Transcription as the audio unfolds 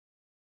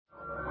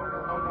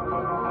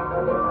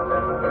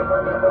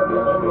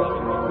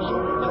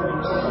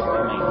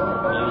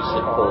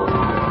musical,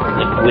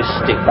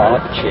 linguistic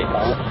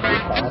objects,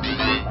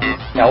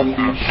 health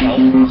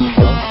machines.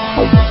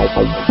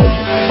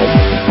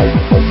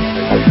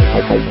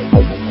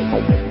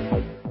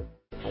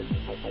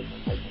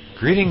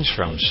 Greetings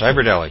from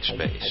Cyberdelic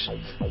Space.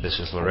 This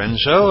is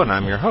Lorenzo, and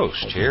I'm your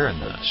host here in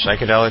the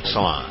Psychedelic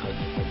Salon.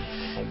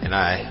 And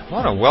I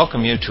want to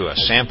welcome you to a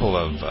sample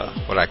of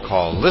what I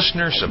call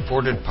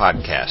listener-supported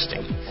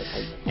podcasting.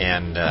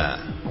 And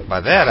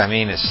by that, I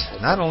mean it's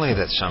not only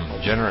that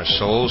some generous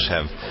souls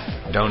have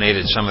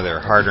donated some of their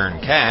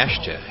hard-earned cash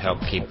to help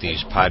keep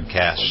these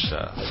podcasts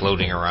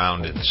floating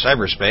around in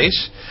cyberspace,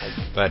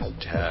 but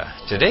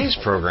today's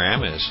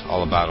program is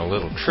all about a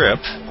little trip,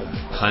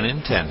 pun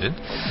intended,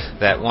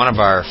 that one of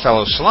our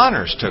fellow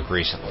saloners took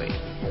recently.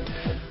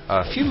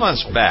 A few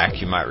months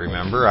back, you might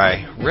remember,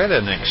 I read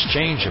an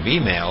exchange of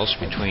emails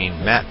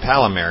between Matt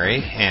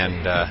Palomary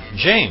and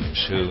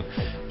James, who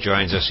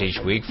joins us each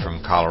week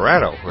from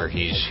Colorado, where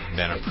he's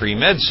been a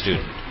pre-med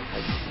student.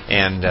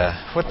 And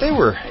what they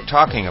were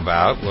talking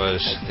about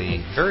was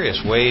the various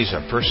ways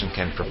a person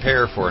can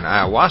prepare for an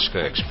ayahuasca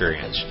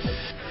experience,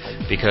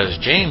 because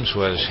James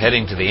was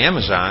heading to the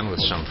Amazon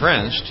with some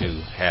friends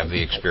to have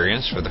the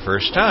experience for the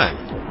first time.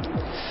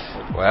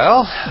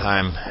 Well,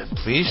 I'm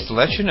pleased to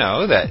let you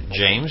know that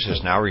James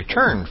has now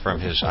returned from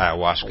his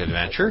ayahuasca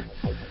adventure,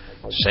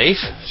 safe,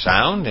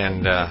 sound,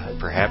 and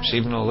perhaps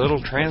even a little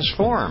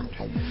transformed.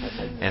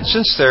 And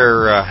since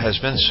there has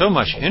been so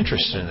much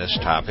interest in this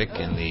topic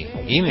in the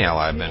email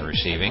I've been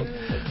receiving,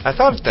 I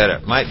thought that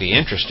it might be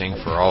interesting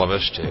for all of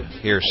us to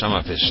hear some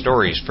of his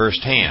stories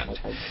firsthand,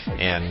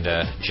 and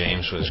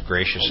James was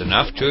gracious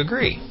enough to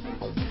agree.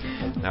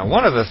 Now,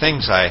 one of the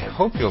things I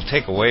hope you'll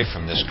take away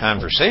from this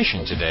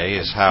conversation today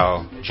is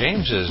how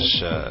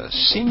James's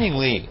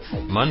seemingly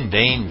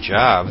mundane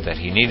job that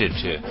he needed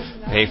to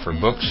pay for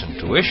books and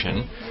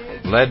tuition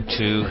led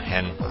to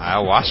an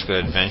ayahuasca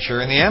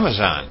adventure in the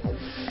Amazon.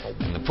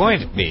 And the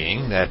point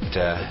being that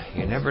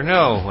you never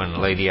know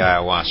when Lady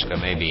Ayahuasca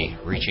may be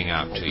reaching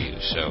out to you.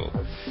 So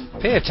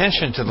pay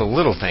attention to the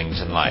little things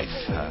in life,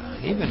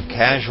 even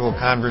casual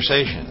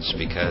conversations,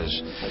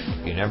 because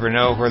you never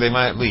know where they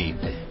might lead.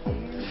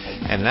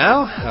 And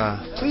now,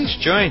 please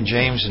join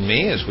James and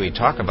me as we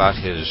talk about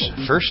his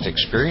first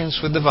experience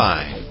with the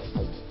vine.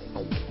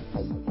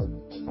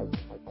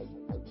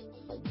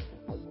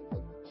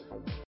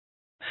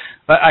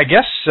 But I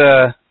guess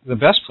the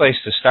best place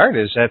to start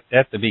is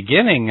at the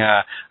beginning.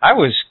 I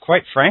was,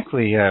 quite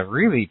frankly,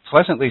 really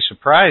pleasantly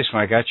surprised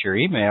when I got your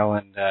email,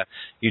 and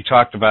you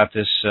talked about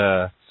this,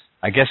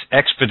 I guess,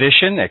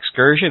 expedition,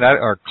 excursion,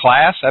 or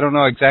class. I don't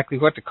know exactly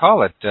what to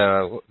call it.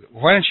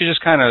 Why don't you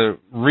just kind of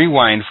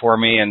rewind for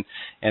me and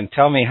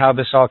tell me how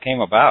this all came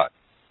about?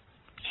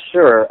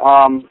 Sure.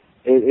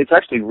 It's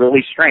actually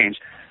really strange.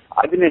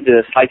 I've been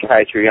into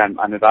psychiatry. I'm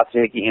about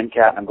to take the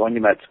MCAT. I'm going to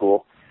med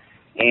school.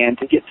 And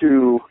to get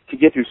through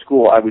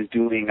school, I was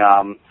doing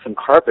some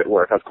carpet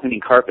work. I was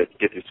cleaning carpet to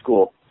get through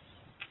school.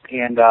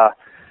 And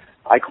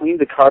I cleaned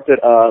the carpet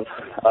of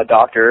a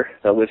doctor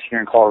that lives here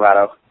in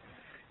Colorado.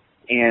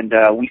 And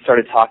we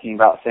started talking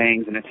about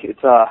things, and it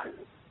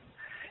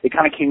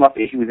kind of came up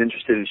that he was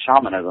interested in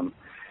shamanism.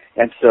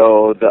 And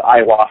so the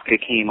ayahuasca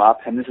came up,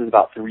 and this is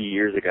about 3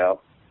 years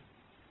ago.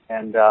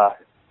 And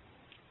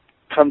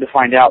come to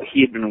find out,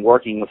 he had been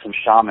working with some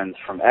shamans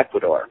from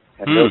Ecuador.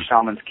 And those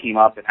shamans came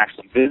up and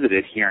actually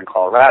visited here in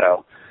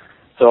Colorado.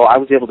 So I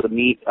was able to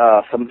meet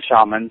some of the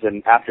shamans,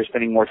 and after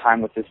spending more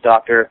time with this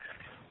doctor,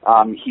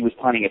 he was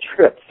planning a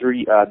trip.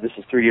 This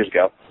is 3 years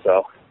ago.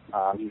 So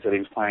he said he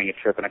was planning a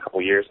trip in a couple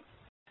of years.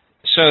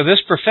 So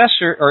this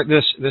professor, or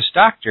this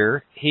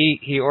doctor,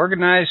 he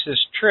organized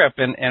this trip,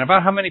 and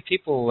about how many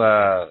people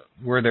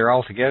were there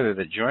altogether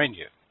that joined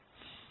you?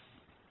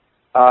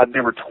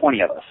 There were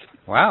 20 of us.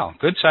 Wow,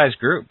 good-sized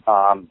group.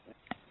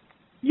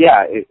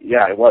 Yeah,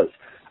 it was.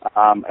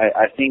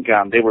 I think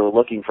they were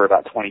looking for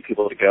about 20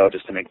 people to go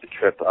just to make the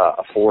trip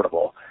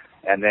affordable.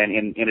 And then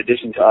in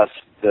addition to us,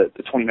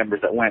 the 20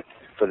 members that went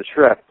for the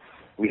trip,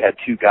 we had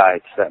 2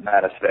 guides that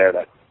met us there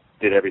that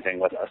did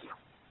everything with us.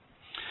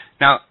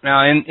 Now,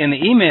 in the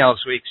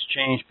emails we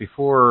exchanged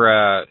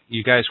before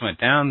you guys went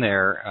down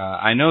there,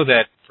 I know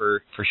that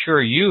for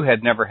sure you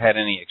had never had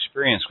any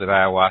experience with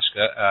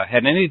ayahuasca.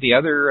 Had any of the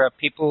other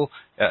people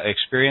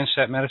experienced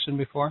that medicine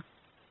before?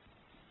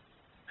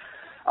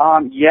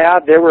 Yeah,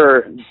 there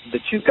were the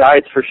 2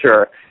 guides for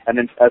sure. And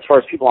then as far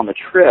as people on the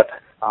trip,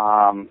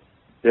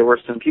 there were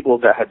some people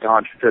that had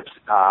gone trips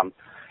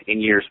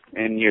in years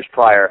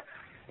prior,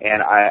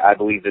 and I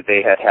believe that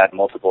they had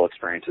multiple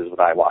experiences with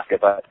ayahuasca.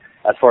 But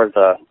as far as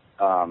the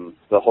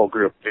whole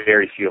group,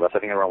 very few of us. I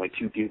think there were only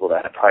 2 people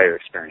that had prior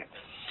experience.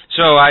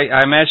 So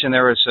I imagine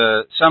there was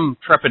some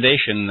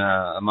trepidation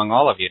among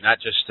all of you, not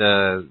just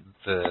the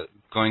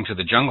going to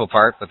the jungle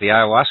part, but the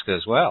ayahuasca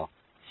as well.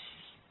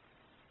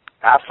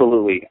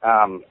 Absolutely.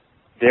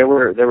 There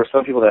were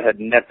some people that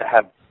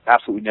had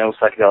absolutely no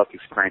psychedelic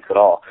experience at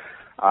all.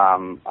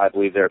 I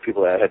believe there are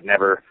people that had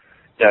never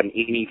done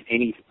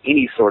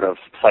any sort of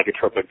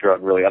psychotropic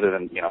drug really, other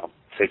than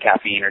say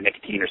caffeine or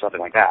nicotine or something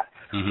like that.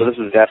 Mm-hmm. So this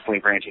was definitely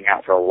branching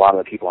out for a lot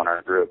of the people in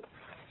our group.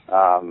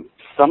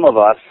 Some of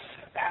us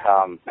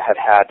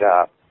had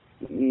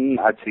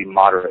I'd say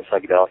moderate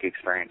psychedelic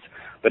experience,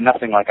 but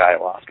nothing like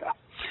ayahuasca.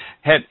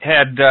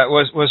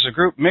 Was the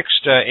group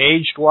mixed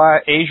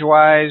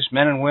age-wise,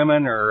 men and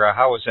women, or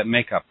how was that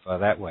makeup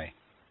that way?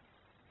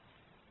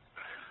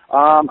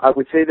 I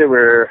would say we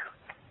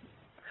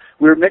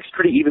were mixed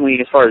pretty evenly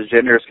as far as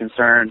gender is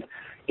concerned.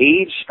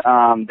 Age,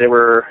 there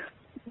were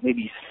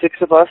maybe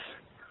 6 of us,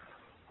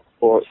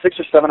 or 6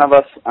 or 7 of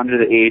us under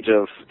the age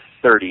of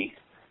 30,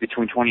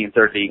 between 20 and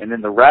 30, and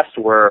then the rest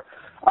were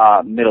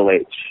middle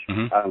age.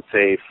 Mm-hmm. I would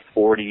say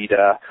 40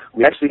 to.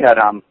 We actually had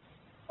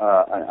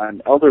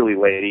an elderly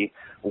lady,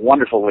 a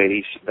wonderful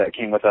lady that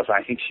came with us.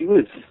 I think she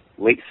was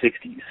late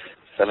 60s,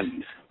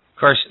 70s. Of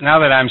course, now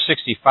that I'm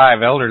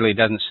 65, elderly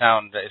doesn't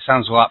sound. It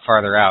sounds a lot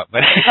farther out,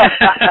 but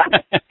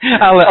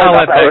I'll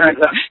let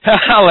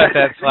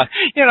that slide.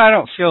 I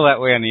don't feel that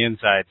way on the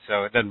inside,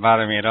 so it doesn't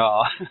bother me at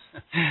all.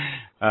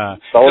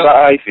 It's all about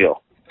how you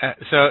feel.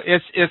 So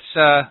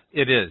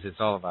it is. It's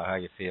all about how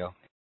you feel.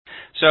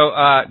 So,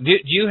 do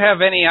you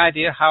have any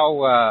idea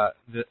how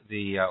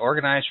the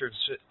organizers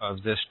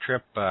of this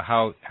trip,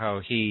 how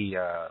he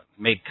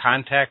made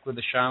contact with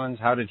the shamans?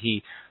 How did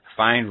he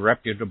find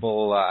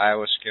reputable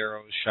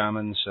ayahuasqueros,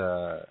 shamans?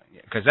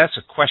 Because that's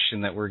a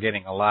question that we're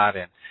getting a lot.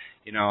 And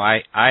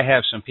I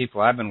have some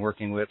people I've been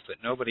working with, but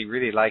nobody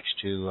really likes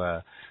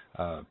to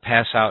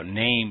pass out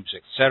names,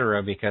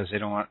 etc., because they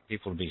don't want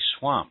people to be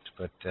swamped.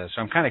 But so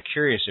I'm kind of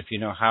curious if you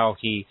know how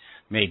he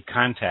made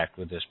contact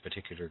with this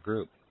particular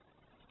group.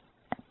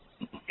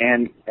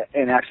 And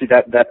actually,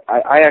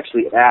 I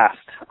actually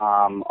asked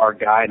our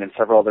guide and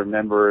several other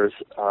members,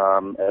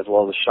 as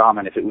well as the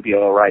shaman, if it would be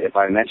all right if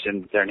I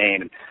mentioned their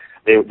name.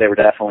 They were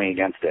definitely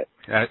against it.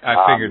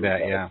 I figured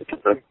that, yeah.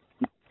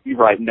 You're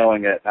right,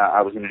 knowing that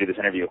I was going to do this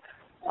interview.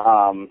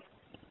 I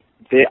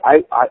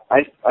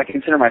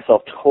consider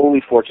myself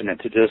totally fortunate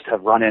to just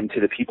have run into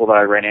the people that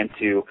I ran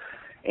into,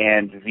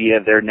 and via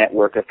their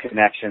network of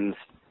connections,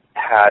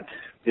 had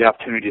the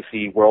opportunity to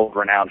see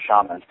world-renowned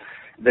shamans.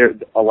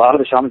 A lot of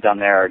the shamans down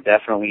there are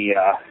definitely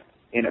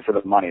in it for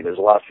the money. There's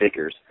a lot of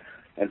fakers,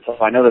 and so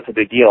I know that's a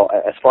big deal.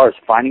 As far as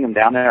finding them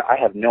down there, I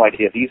have no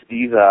idea.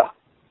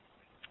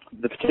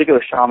 The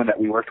particular shaman that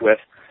we worked with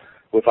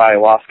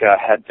ayahuasca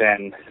had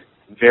been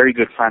very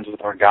good friends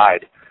with our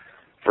guide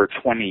for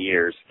 20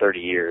 years, 30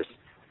 years,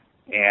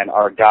 and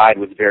our guide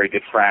was very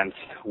good friends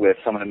with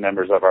some of the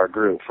members of our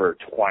group for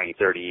 20,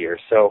 30 years.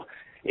 So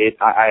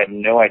I have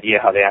no idea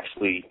how they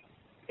actually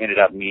ended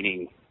up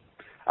meeting.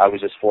 I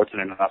was just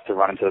fortunate enough to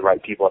run into the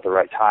right people at the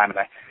right time, and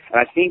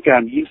I think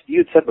you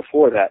had said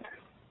before that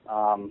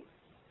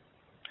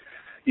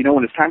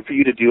when it's time for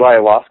you to do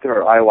ayahuasca,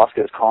 or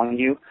ayahuasca is calling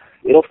you,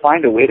 it'll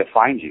find a way to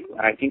find you,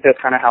 and I think that's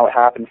kind of how it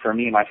happened for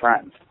me and my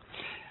friends.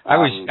 I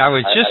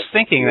was just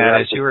thinking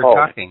that as you were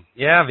talking,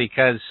 yeah,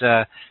 because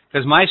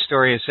my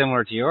story is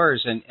similar to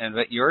yours,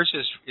 but yours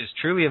is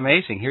truly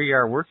amazing. Here you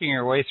are working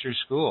your way through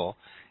school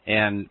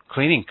and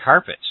cleaning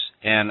carpets.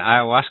 And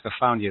ayahuasca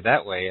found you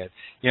that way.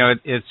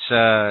 It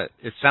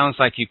sounds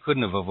like you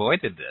couldn't have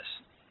avoided this.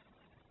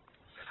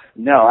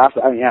 No,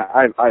 absolutely.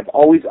 I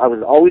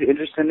was always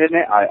interested in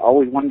it. I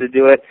always wanted to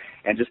do it,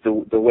 and just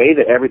the way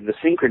that the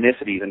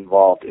synchronicities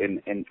involved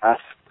in us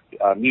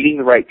meeting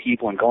the right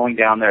people and going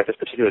down there at this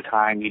particular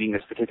time, meeting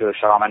this particular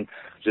shaman,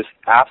 just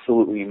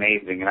absolutely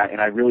amazing.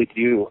 And I really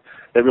do.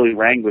 That really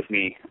rang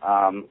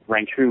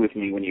true with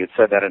me when you had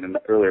said that in an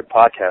earlier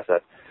podcast.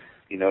 That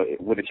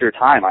when it's your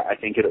time, I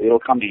think it'll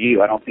come to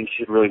you. I don't think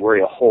you should really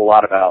worry a whole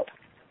lot about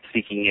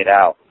seeking it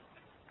out.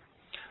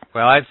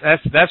 Well,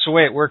 that's the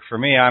way it worked for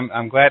me.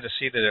 I'm glad to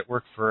see that it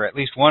worked for at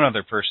least one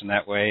other person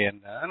that way,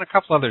 and a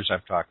couple others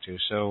I've talked to.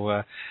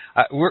 So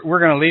we're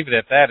going to leave it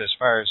at that as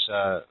far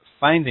as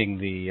finding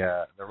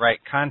the right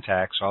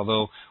contacts.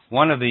 Although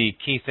one of the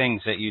key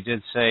things that you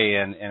did say,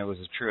 and it was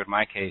true in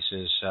my case,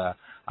 is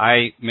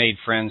I made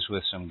friends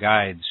with some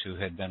guides who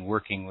had been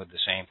working with the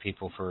same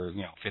people for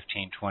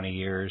 15, 20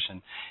 years,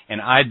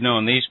 and I'd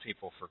known these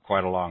people for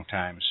quite a long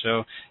time.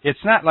 So it's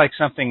not like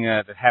something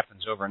that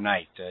happens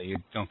overnight. You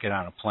don't get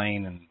on a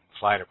plane and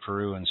fly to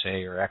Peru and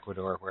say, or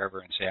Ecuador, or wherever,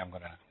 and say I'm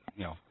going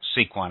to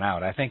seek one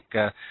out. I think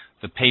the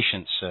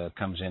patience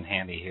comes in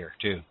handy here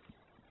too.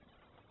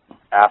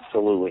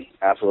 Absolutely.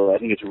 I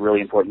think it's really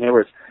important. There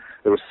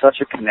was such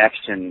a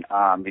connection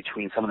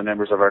between some of the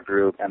members of our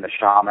group and the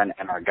shaman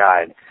and our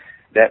guide.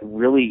 That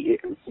we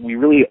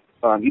really,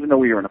 even though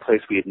we were in a place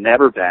we had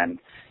never been,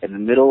 in the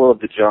middle of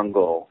the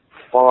jungle,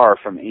 far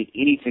from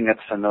anything that's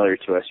familiar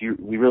to us,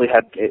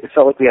 it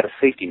felt like we had a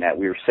safety net.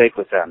 We were safe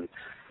with them.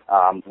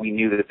 We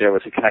knew that there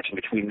was a connection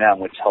between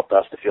them, which helped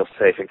us to feel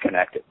safe and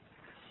connected.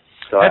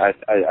 So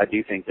I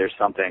do think there's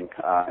something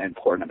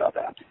important about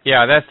that.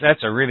 Yeah,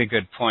 that's a really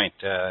good point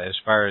as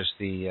far as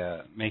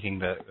the making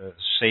the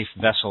safe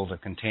vessel to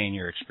contain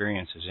your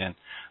experiences in.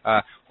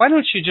 Why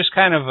don't you just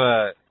kind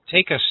of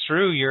take us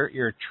through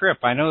your trip?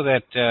 I know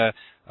that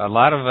a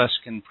lot of us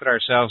can put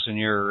ourselves in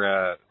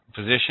your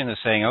position of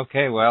saying,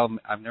 okay, well,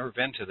 I've never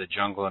been to the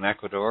jungle in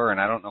Ecuador,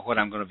 and I don't know what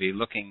I'm going to be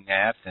looking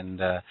at. And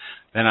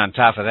then on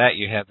top of that,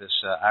 you have this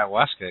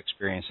ayahuasca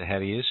experience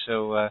ahead of you.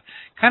 So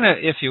kind of,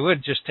 if you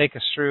would, just take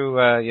us through,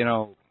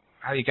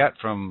 how you got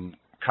from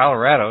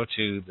Colorado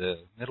to the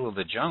middle of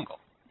the jungle.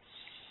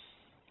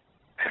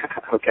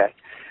 Okay.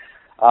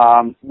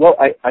 Well,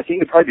 I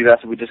think it'd probably be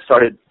best if we just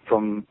started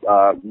from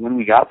when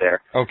we got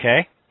there.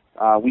 Okay.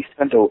 We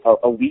spent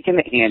a week in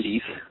the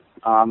Andes,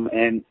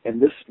 and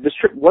this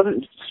trip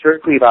wasn't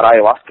strictly about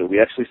ayahuasca.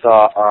 We actually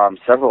saw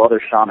several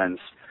other shamans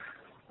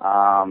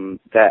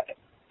that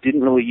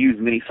didn't really use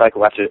many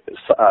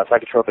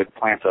psychotropic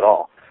plants at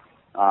all.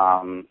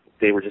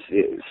 They were just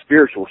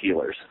spiritual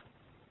healers,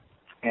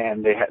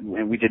 and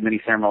we did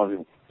many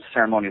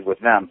ceremonies with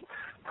them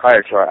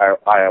prior to our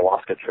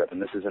ayahuasca trip,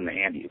 and this is in the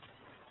Andes.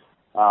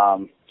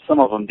 Some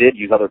of them did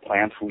use other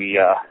plants. We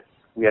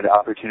had the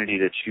opportunity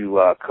to chew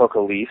coca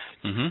leaves,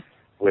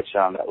 which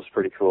that was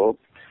pretty cool.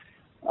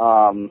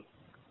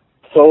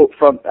 So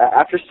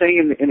after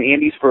staying in the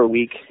Andes for a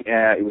week,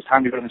 it was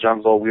time to go to the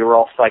jungle. We were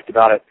all psyched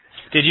about it.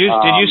 Did you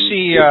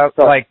see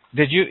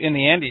in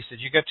the Andes? Did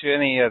you get to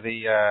any of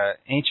the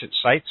ancient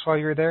sites while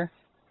you were there?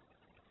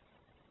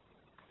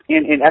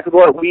 In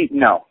Ecuador,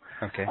 no.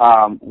 Okay.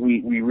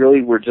 We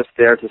really were just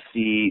there to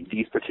see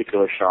these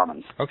particular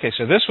shamans. Okay,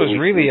 so this was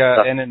really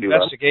an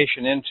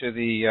investigation into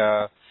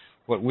the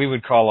what we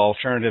would call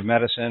alternative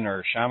medicine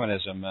or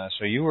shamanism.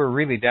 So you were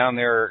really down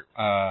there,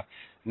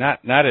 not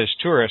as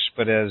tourists,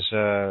 but as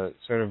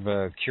sort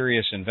of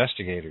curious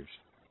investigators.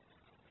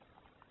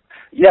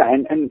 Yeah,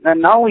 and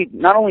not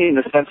only in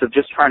the sense of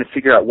just trying to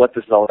figure out what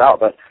this is all about,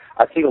 but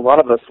I think a lot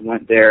of us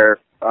went there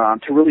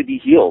to really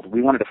be healed.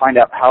 We wanted to find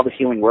out how the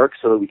healing works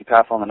so that we could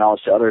pass on the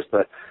knowledge to others,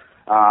 but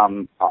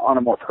on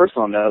a more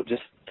personal note,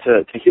 just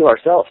to heal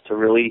ourselves, to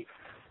really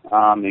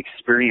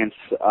experience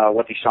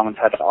what these shamans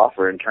had to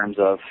offer in terms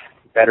of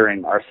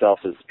bettering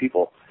ourselves as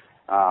people.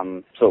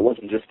 So it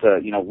wasn't just to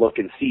look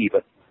and see,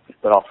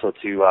 but also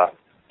to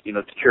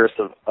cure us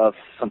of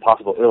some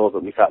possible ills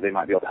that we thought they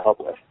might be able to help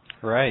with.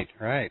 Right.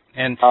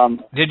 And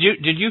did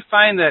you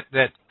find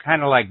that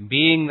kind of like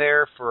being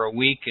there for a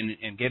week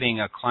and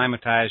getting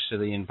acclimatized to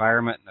the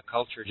environment and the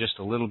culture just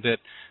a little bit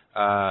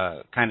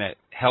kind of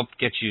helped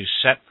get you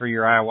set for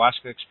your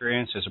ayahuasca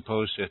experience, as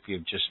opposed to if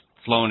you've just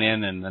flown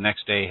in and the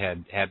next day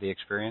had the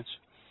experience?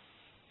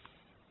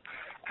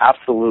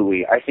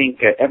 Absolutely. I think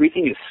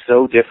everything is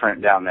so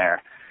different down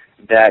there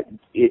that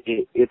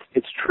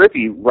it's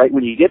trippy right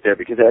when you get there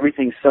because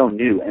everything's so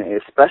new, and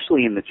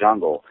especially in the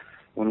jungle.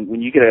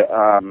 When you get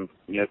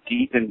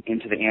deep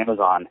into the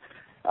Amazon,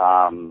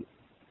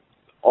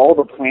 all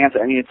the plants,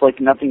 I mean, it's like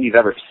nothing you've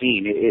ever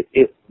seen.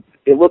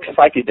 It looks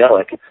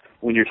psychedelic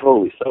when you're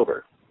totally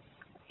sober.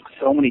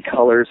 So many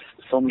colors,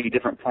 so many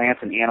different plants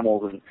and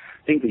animals and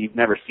things that you've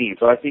never seen.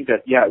 So I think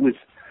that, it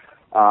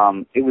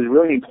was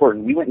really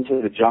important. We went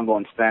into the jungle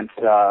and spent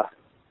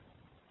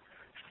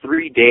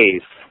 3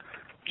 days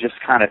just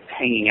kind of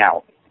hanging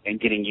out and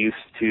getting used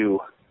to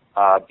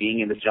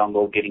being in the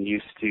jungle, getting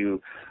used to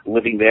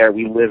living there.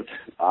 We lived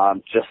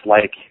just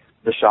like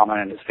the shaman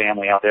and his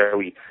family out there.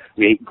 We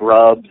ate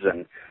grubs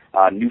and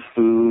new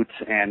foods,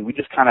 and we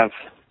just kind of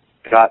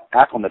got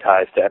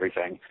acclimatized to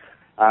everything.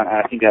 And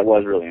I think that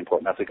was really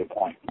important. That's a good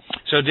point.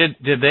 So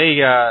did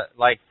they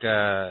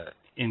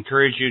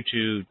encourage you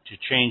to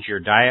change your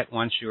diet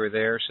once you were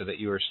there, so that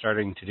you were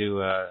starting to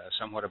do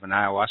somewhat of an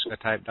ayahuasca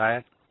type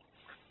diet?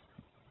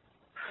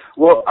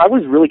 Well, I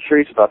was really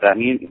curious about that.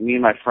 Me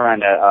and my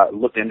friend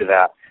looked into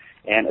that,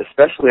 and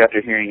especially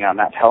after hearing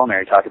Matt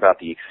Palomari talk about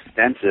the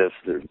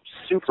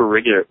super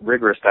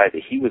rigorous diet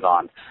that he was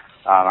on.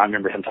 I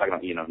remember him talking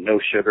about, no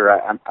sugar.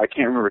 I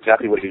can't remember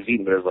exactly what he was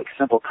eating, but it was like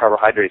simple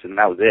carbohydrates, and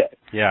that was it.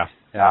 Yeah.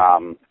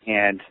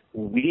 And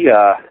we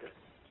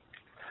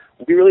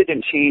really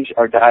didn't change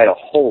our diet a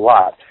whole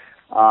lot.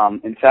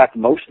 In fact,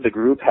 most of the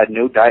group had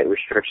no diet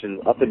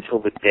restrictions up until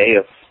the day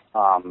of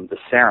the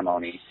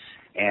ceremony.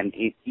 And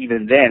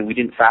even then, we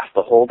didn't fast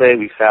the whole day.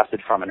 We fasted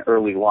from an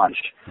early lunch,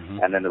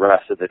 and then the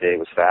rest of the day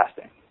was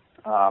fasting.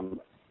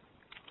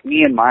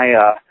 Me and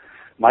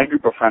my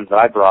group of friends that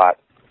I brought,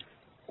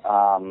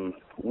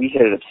 we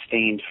had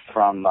abstained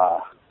from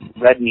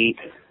red meat,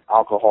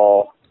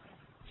 alcohol,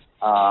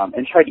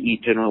 and tried to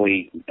eat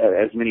generally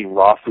as many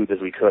raw foods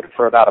as we could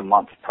for about a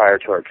month prior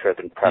to our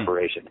trip in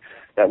preparation.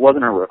 That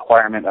wasn't a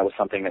requirement. That was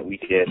something that we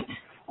did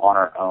on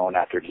our own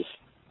after just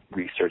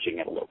researching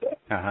it a little bit.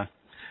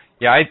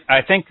 Yeah,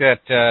 I think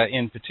that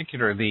in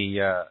particular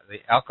the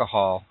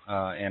alcohol,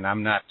 and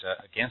I'm not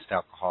against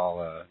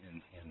alcohol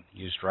in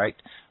used right,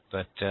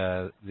 but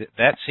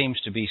that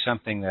seems to be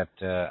something that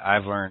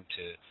I've learned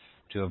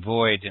to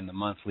avoid in the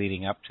month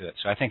leading up to it.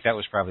 So I think that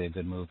was probably a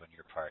good move on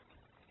your part.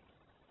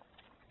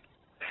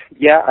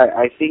 Yeah,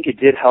 I think it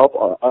did help.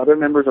 Other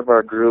members of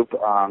our group,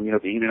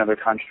 being in another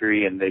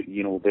country, and they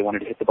wanted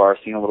to hit the bar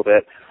scene a little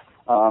bit.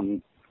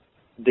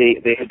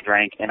 They had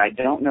drank, and I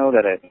don't know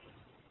that it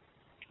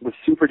was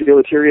super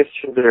deleterious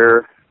to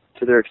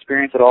their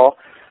experience at all.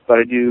 but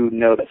I do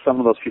know that some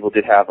of those people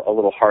did have a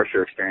little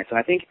harsher experience. And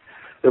I think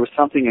there was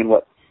something in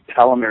what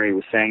Palomary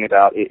was saying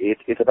about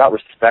it's about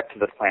respect to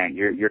the plant.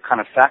 You're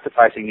kind of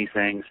sacrificing these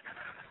things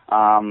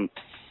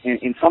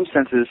in some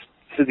senses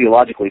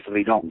physiologically, so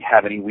they don't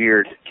have any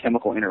weird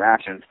chemical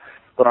interactions.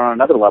 But on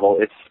another level,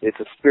 it's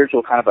a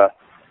spiritual kind of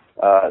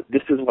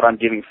this is what I'm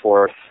giving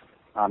forth.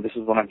 This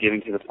is what I'm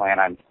giving to the plant.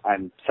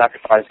 I'm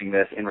sacrificing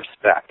this in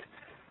respect,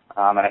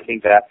 and I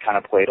think that kind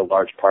of played a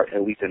large part,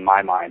 at least in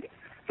my mind,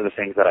 for the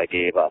things that I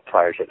gave up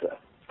prior to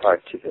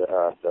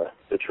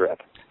the trip.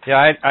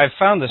 Yeah, I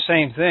found the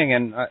same thing,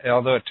 and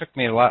although it took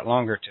me a lot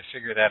longer to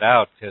figure that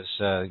out, because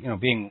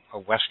being a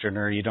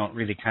Westerner, you don't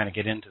really kind of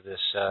get into this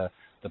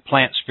the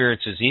plant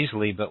spirits as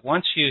easily. But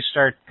once you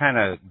start kind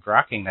of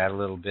grokking that a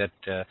little bit,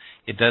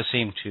 it does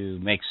seem to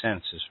make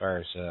sense as far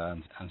as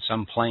on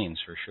some planes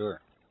for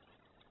sure.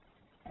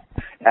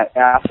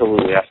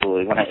 Absolutely.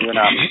 When I'm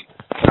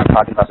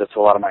talking about this to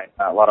a lot of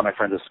my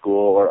friends at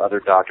school or other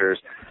doctors,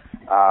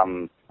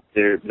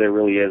 there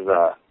really is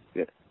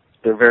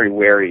they're very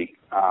wary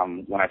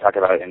when I talk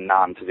about it in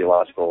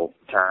non-physiological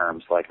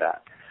terms like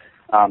that.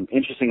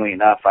 Interestingly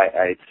enough,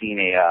 I'd seen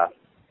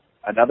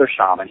another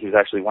shaman who's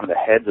actually one of the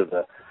heads of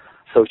the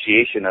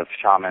Association of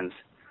Shamans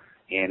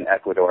in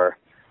Ecuador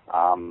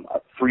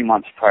 3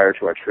 months prior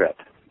to our trip.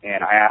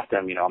 And I asked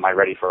him, am I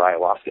ready for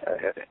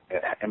ayahuasca?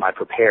 Am I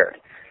prepared?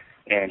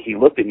 And he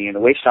looked at me, and the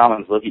way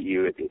shamans look at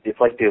you, it's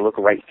like they look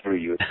right through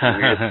you. It's the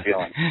weirdest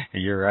feeling.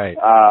 You're right.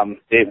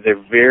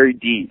 They're very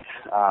deep.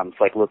 It's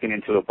like looking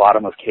into a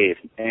bottomless cave.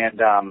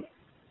 And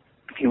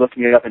he looked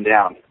me up and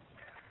down,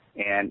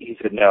 and he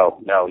said, no,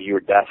 you are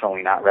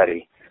definitely not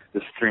ready.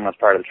 This is 3 months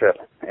prior to the trip.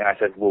 And I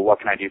said, well, what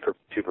can I do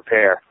to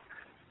prepare?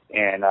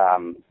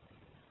 And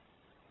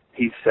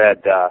he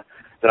said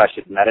that I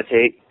should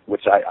meditate,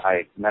 which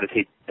I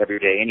meditate every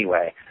day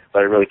anyway, but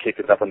I really kicked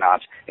it up a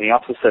notch. And he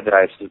also said that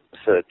I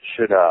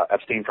should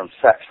abstain from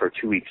sex for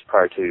 2 weeks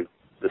prior to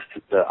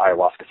the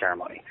ayahuasca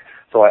ceremony.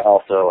 So I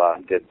also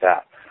did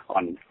that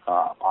on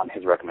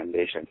his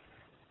recommendation.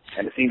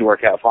 And it seemed to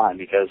work out fine,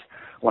 because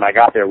when I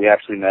got there, we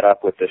actually met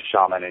up with this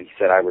shaman, and he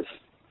said I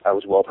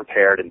was well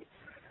prepared and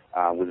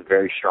was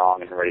very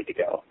strong and ready to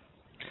go.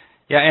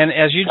 Yeah, and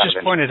as you just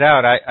pointed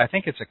out, I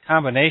think it's a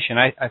combination.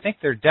 I think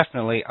there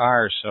definitely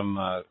are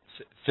some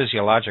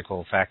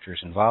physiological factors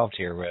involved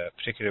here,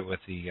 particularly with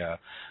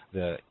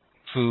the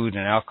food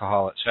and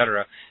alcohol,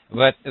 etc.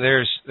 But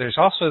there's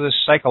also this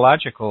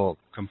psychological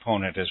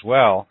component as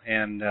well,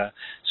 and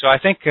so I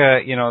think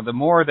the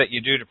more that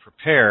you do to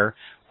prepare,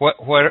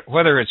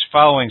 whether it's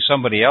following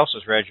somebody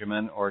else's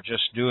regimen or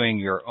just doing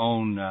your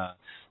own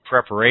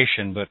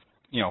preparation, but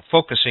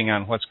focusing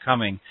on what's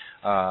coming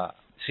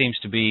seems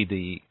to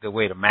be the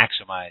way to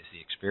maximize the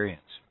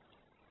experience.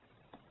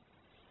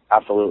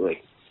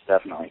 Absolutely,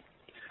 definitely.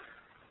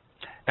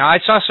 Now, I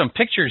saw some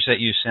pictures that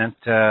you sent.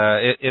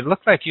 It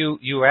looked like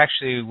you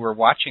actually were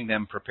watching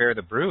them prepare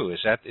the brew. Is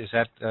that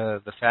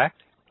the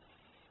fact?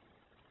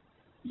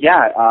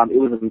 Yeah, it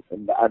was.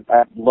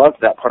 I loved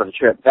that part of the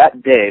trip.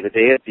 That day, the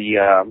day of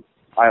the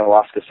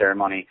ayahuasca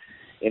ceremony,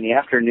 in the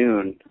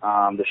afternoon,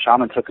 the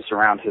shaman took us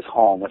around his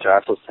home, which I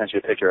also sent you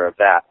a picture of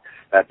that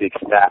big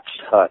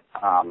thatched hut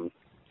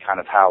kind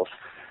of house.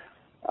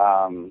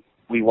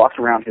 We walked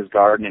around his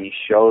garden, and he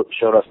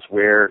showed us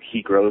where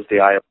he grows the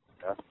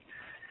ayahuasca.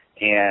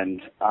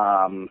 And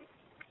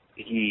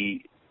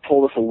he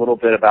told us a little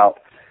bit about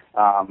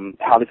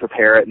how they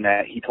prepare it, and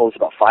that he told us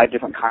about 5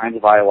 different kinds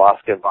of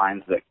ayahuasca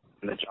vines that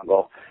in the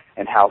jungle,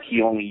 and how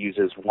he only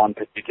uses one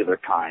particular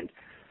kind.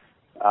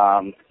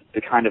 The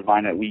kind of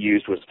vine that we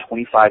used was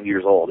 25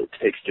 years old. It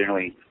takes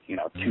generally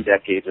 2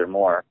 decades or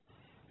more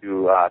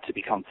to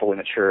become fully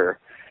mature.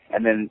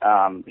 And then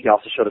he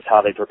also showed us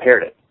how they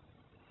prepared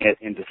it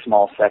into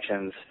small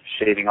sections,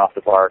 shaving off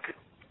the bark,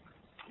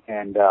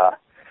 and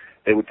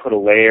they would put a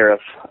layer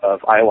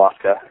of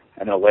ayahuasca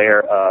and a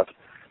layer of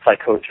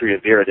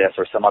Psychotria viridis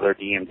or some other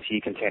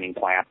DMT-containing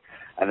plant,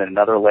 and then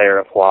another layer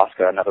of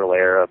huasca, another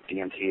layer of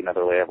DMT,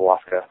 another layer of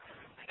huasca.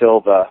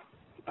 Fill the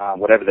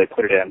whatever they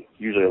put it in,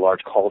 usually a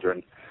large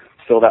cauldron,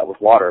 fill that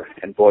with water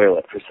and boil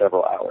it for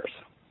several hours.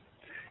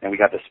 And we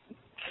got to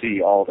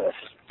see all this.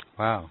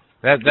 Wow.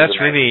 That's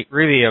really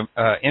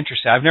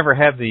interesting. I've never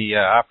had the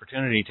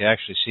opportunity to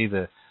actually see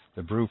the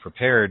brew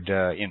prepared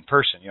in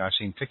person. I've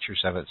seen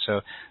pictures of it.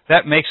 So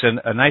that makes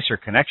a nicer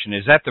connection.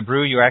 Is that the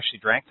brew you actually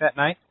drank that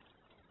night?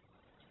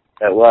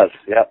 It was.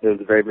 Yeah, it was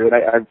a very brew.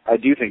 I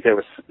do think there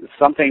was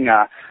something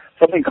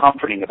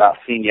comforting about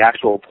seeing the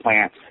actual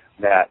plants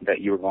that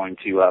you were going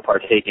to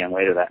partake in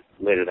later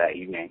that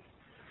evening.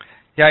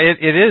 Yeah,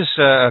 it is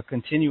a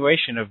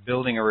continuation of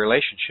building a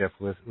relationship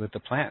with the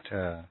plant,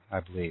 I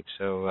believe.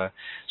 So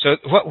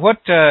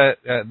what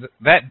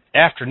that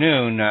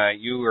afternoon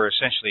you were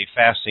essentially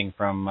fasting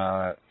from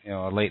a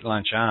late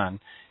lunch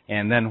on,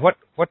 and then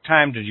what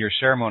time did your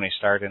ceremony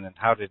start, and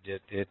how did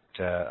it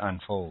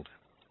unfold?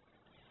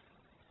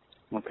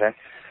 Okay,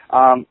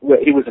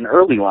 It was an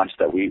early lunch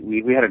that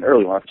we had an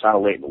early lunch, not a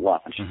late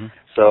lunch. Mm-hmm.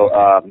 So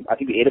I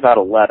think we ate about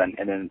 11,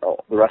 and then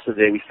the rest of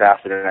the day we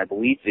fasted. And I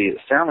believe the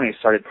ceremony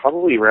started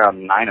probably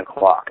around 9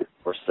 o'clock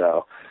or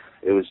so.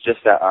 It was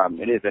just that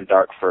it had been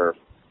dark for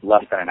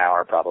less than an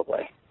hour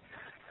probably.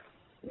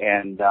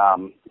 And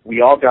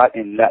we all got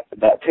in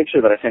that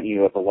picture that I sent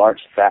you of the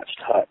large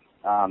thatched hut.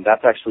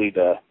 That's actually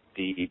the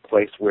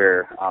place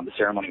where the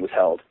ceremony was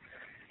held.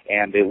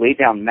 And they laid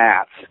down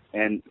mats,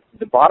 and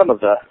the bottom of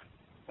the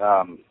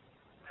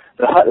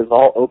hut is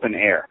all open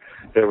air.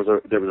 There was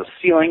a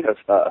ceiling,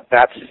 a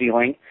thatched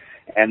ceiling,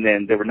 and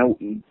then there were no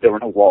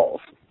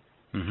walls.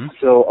 Mm-hmm.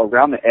 So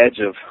around the edge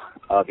of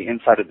the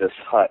inside of this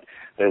hut,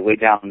 they laid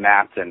down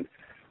mats, and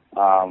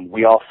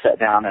we all sat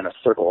down in a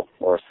circle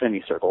or a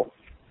semicircle.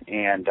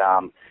 And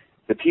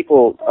the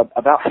people,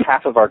 about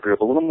half of our group,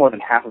 a little more than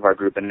half of our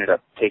group, ended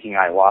up taking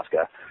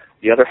ayahuasca.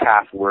 The other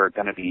half were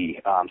going to be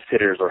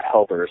sitters or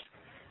helpers.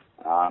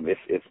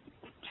 If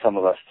some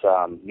of us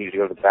needed to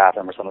go to the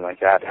bathroom or something like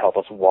that to help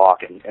us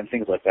walk and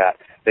things like that,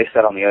 they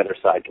sat on the other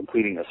side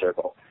completing the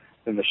circle.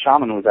 Then the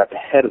shaman was at the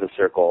head of the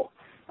circle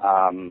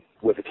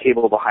with a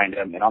table behind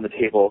him, and on the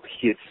table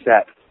he had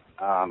set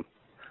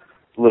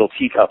little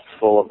teacups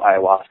full of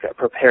ayahuasca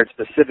prepared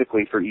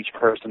specifically for each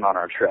person on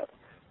our trip.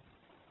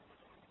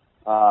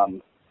 I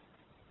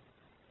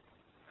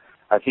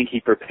think he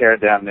prepared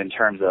them in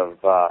terms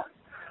of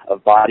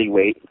body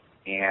weight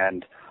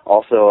and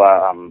also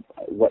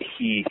what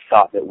he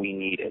thought that we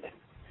needed.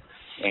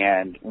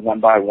 And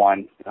one by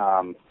one,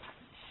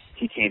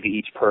 he came to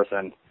each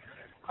person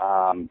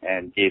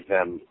and gave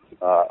them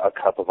a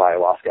cup of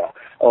ayahuasca.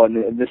 Oh,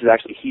 and this is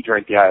actually, he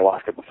drank the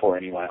ayahuasca before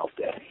anyone else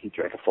did. He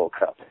drank a full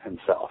cup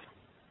himself.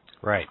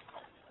 Right.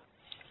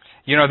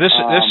 You know, this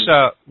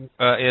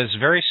is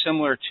very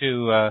similar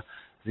to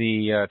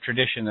the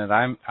tradition that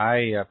I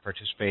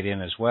participate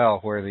in as well,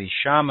 where the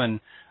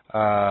shaman,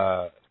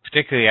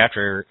 particularly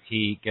after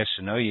he gets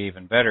to know you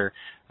even better,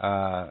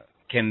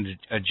 can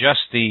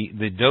adjust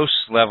the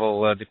dose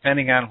level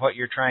depending on what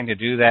you're trying to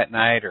do that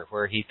night or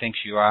where he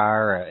thinks you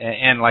are,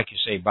 and like you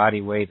say,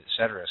 body weight,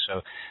 etc.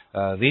 So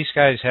these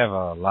guys have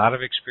a lot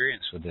of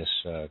experience with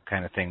this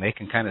kind of thing. They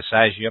can kind of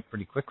size you up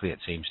pretty quickly, it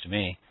seems to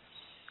me.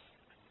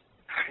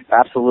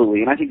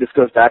 Absolutely, and I think this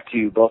goes back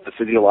to both the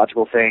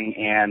physiological thing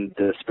and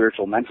the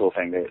spiritual mental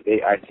thing.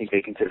 I think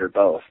they consider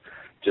both,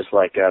 just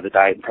like the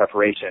diet and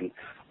preparation.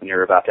 When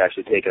you're about to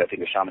actually take it, I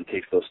think a shaman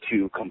takes those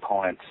two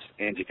components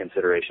into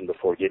consideration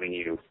before giving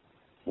you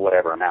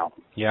whatever amount.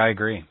 Yeah, I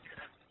agree.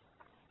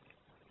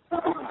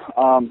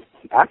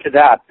 After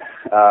that,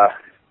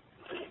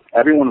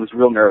 everyone was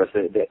real nervous.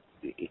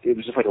 It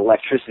was just like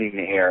electricity in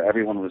the air.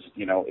 Everyone was,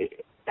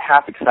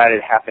 half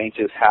excited, half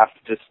anxious, half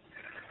just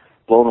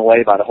blown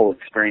away by the whole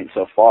experience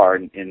so far.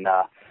 And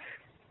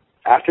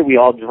after we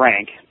all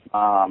drank,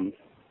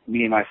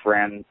 me and my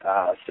friend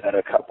said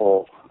a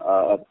couple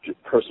of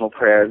personal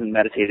prayers and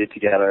meditated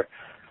together.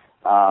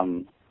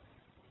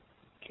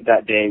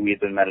 That day we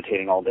had been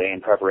meditating all day in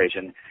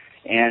preparation.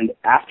 And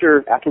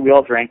after we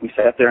all drank, we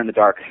sat there in the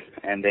dark,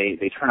 and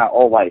they turn out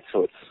all lights,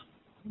 so it's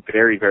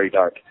very, very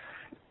dark.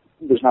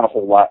 There's not a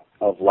whole lot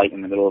of light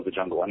in the middle of the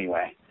jungle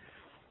anyway.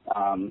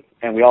 And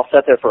we all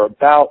sat there for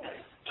about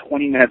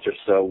 20 minutes or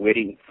so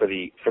waiting for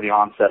the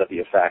onset of the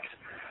effects.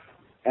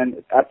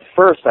 And at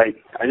first, I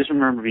just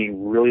remember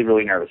being really,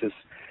 really nervous.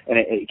 And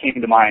it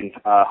came to mind,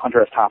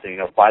 Hunter S. Thompson,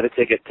 buy the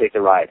ticket, take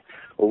the ride.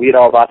 Well, we had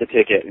all bought the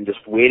ticket, and just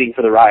waiting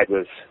for the ride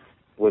was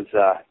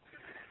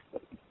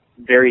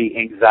very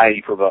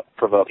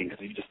anxiety-provoking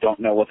because you just don't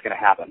know what's going to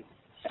happen.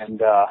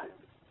 And I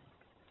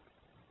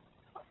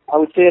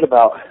would say at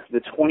about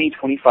the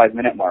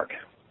 20-25-minute mark,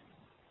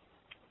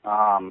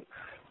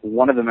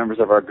 one of the members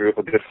of our group,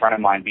 a good friend of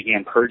mine,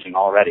 began purging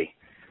already.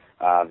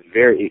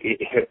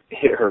 It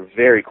hit her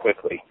very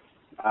quickly.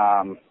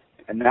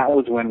 And that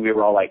was when we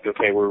were all like,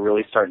 okay, we're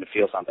really starting to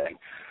feel something.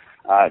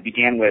 It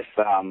began with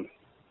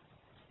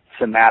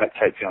somatic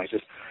type feelings.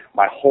 Just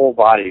my whole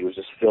body was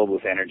just filled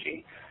with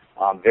energy,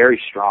 very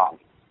strong.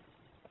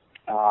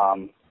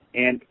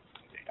 And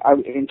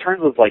in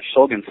terms of like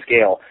Shulgin's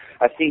scale,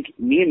 I think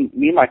me and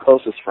my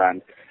closest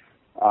friend,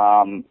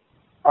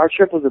 our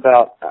trip was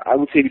about, I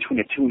would say, between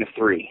a 2 and a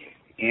 3.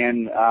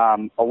 And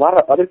a lot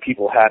of other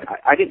people had,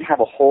 I didn't have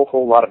a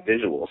whole lot of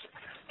visuals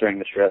during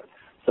the trip.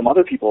 Some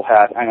other people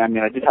had, I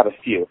did have a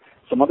few.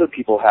 Some other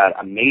people had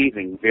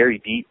amazing, very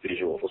deep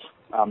visuals.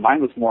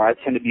 Mine was more, I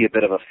tend to be a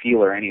bit of a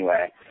feeler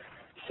anyway.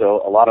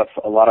 So a lot of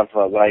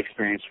what I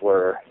experienced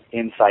were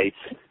insights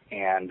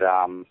and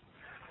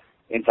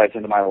insights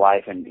into my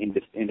life and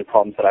into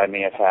problems that I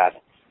may have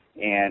had.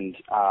 And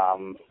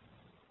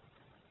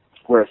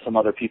whereas some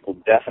other people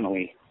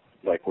definitely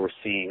were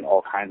seeing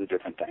all kinds of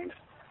different things.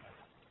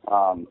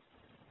 Well,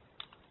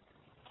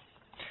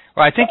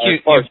 I think as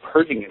far as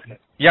purging is.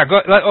 Yeah,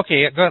 let's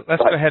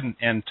go ahead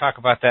and talk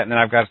about that, and then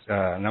I've got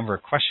a number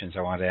of questions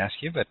I wanted to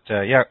ask you. But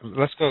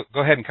let's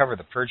go ahead and cover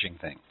the purging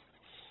thing.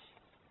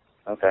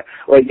 Okay.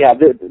 Well, yeah,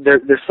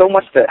 there's so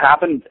much that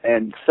happened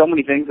and so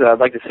many things that I'd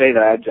like to say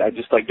that I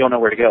just don't know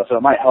where to go. So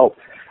it might help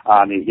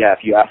If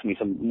you ask me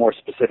some more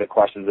specific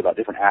questions about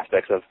different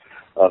aspects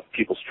of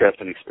people's trips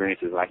and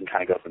experiences, I can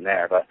kind of go from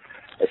there. But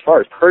as far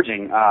as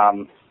purging,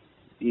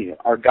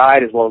 our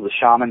guide as well as the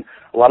shaman,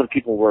 a lot of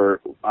people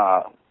were,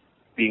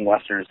 being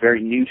Westerners,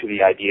 very new to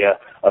the idea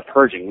of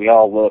purging. We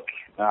all look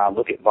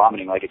at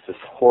vomiting like it's this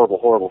horrible,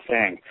 horrible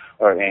thing,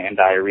 and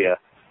diarrhea.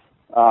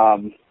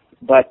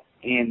 But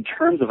in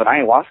terms of an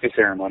ayahuasca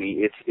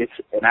ceremony, it's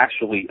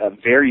actually a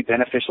very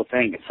beneficial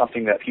thing. It's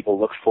something that people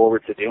look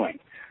forward to doing.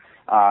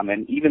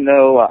 And even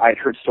though I'd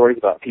heard stories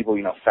about people,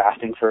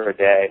 fasting for a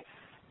day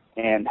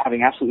and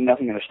having absolutely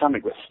nothing in their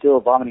stomach, but still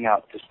vomiting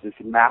out just this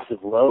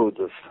massive loads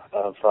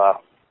of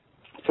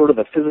sort of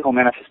a physical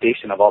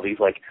manifestation of all these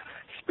like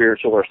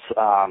spiritual or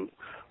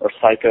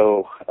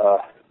psycho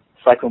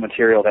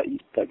material that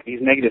like these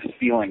negative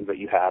feelings that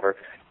you have or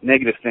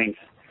negative things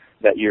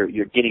that you're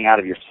getting out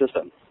of your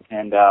system.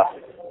 And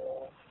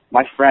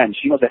my friend,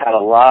 she must have had a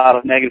lot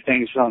of negative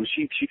things from.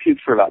 She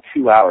puked for about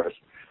 2 hours,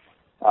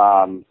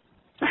 and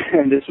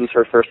this was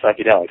her first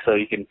psychedelic. So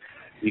you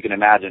can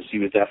imagine she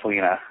was definitely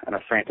in a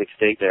frantic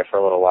state there for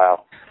a little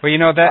while.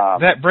 Well,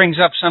 that brings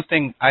up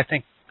something I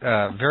think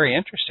very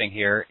interesting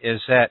here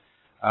is that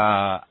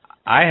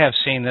I have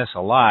seen this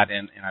a lot,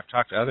 and I've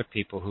talked to other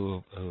people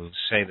who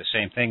say the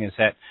same thing, is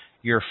that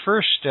your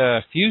first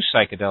few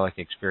psychedelic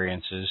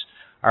experiences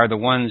are the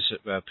ones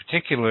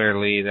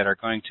particularly that are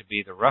going to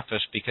be the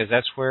roughest because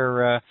that's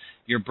where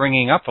you're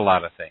bringing up a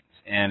lot of things.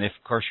 And if,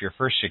 of course, your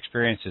first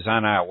experience is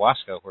on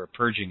ayahuasca where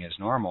purging is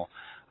normal,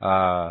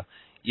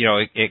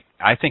 it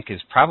I think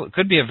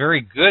could be a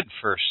very good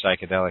first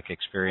psychedelic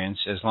experience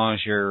as long as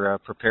you're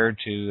prepared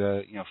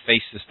to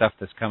face the stuff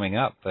that's coming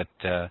up. But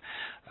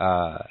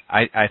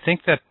I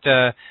think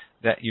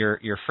that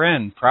your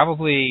friend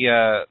probably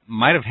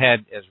might have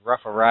had as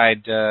rough a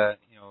ride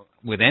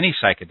with any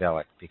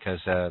psychedelic because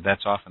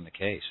that's often the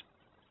case.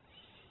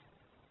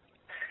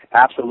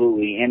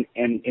 Absolutely,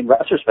 and in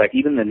retrospect,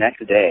 even the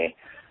next day,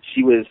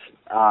 she was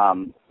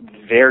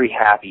very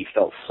happy,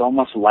 felt so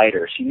much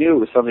lighter. She knew it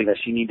was something that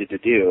she needed to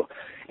do.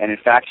 And in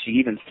fact, she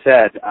even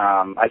said,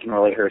 I can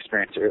relate her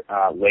experience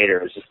later.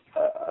 It was just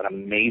an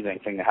amazing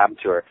thing that happened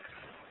to her.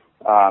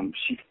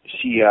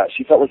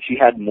 She felt like she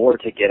had more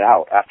to get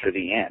out after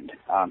the end.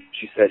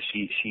 She said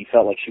she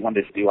felt like she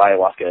wanted to do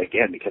ayahuasca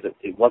again because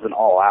it wasn't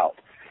all out.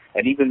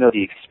 And even though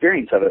the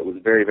experience of it was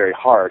very, very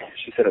hard,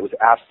 she said it was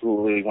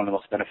absolutely one of the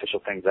most beneficial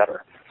things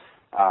ever.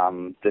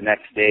 The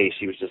next day,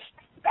 she was just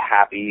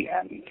happy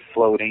and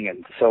floating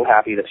and so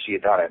happy that she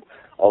had done it.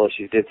 Although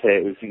she did say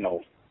it was,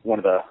 one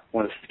of the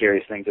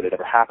scariest things that had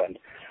ever happened.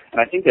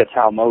 And I think that's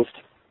how most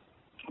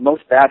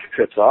bad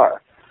trips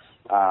are.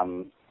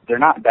 They're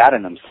not bad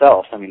in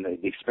themselves. I mean,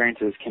 the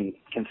experiences can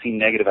seem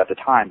negative at the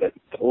time, but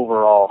the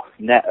overall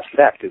net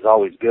effect is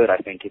always good, I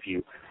think, if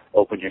you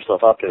open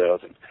yourself up to those.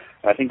 And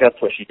I think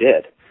that's what she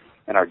did.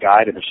 And our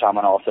guide and the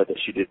shaman all said that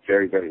she did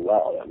very, very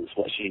well. That was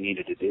what she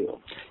needed to do.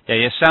 Yeah,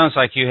 it sounds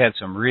like you had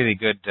some really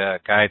good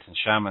guides and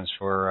shamans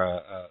for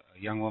a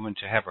young woman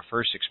to have her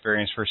first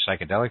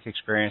psychedelic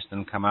experience,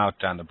 then come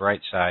out on the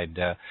bright side.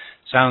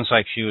 Sounds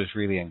like she was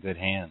really in good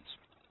hands.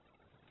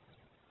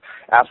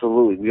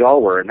 Absolutely, we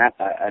all were, and that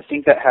I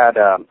think that had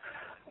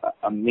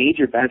a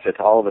major benefit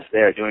to all of us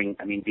there.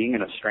 Being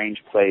in a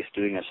strange place,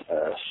 doing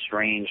a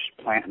strange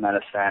plant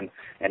medicine,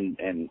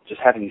 and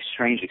just having these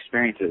strange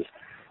experiences.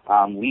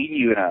 Leave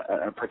you in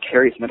a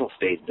precarious mental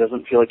state. It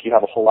doesn't feel like you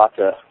have a whole lot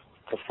to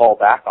fall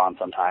back on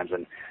sometimes.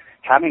 And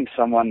having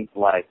someone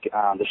like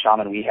the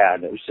shaman we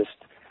had, it was just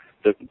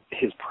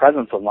his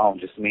presence alone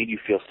just made you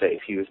feel safe.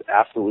 He was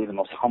absolutely the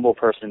most humble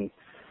person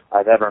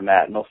I've ever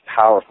met, most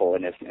powerful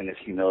in his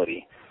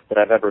humility that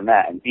I've ever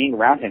met. And being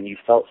around him, you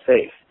felt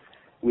safe.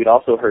 We'd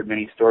also heard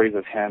many stories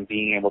of him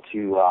being able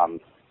to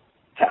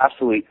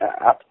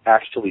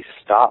actually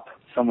stop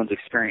someone's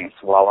experience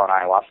while on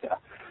ayahuasca.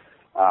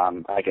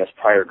 I guess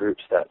prior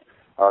groups that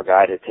our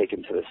guide had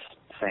taken to this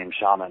same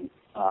shaman,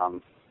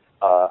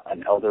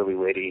 an elderly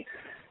lady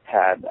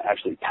had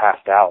actually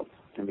passed out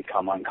and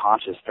become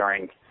unconscious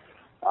during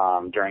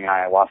an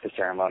ayahuasca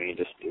ceremony.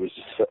 It was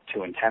just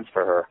too intense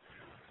for her.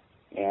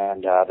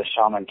 And the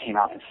shaman came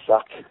out and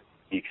sucked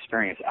the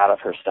experience out of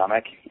her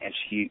stomach, and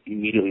she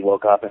immediately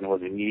woke up and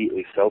was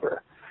immediately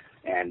sober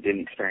and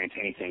didn't experience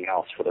anything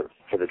else for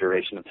the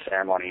duration of the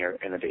ceremony or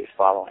in the days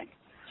following.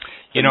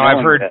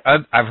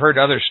 I've heard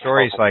other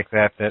stories like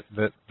that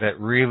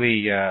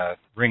really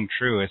ring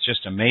true. It's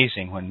just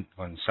amazing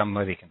when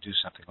somebody can do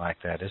something like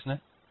that, isn't it?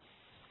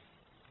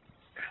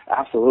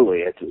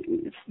 Absolutely,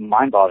 it's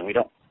mind-boggling. We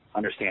don't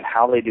understand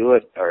how they do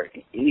it,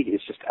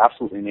 it's just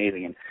absolutely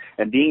amazing.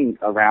 And being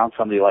around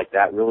somebody like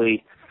that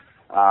really,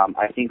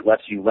 I think,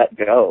 lets you let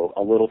go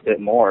a little bit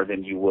more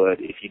than you would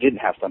if you didn't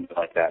have something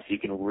like that. So you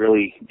can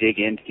really dig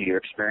into your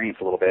experience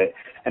a little bit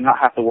and not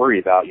have to worry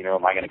about,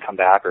 am I going to come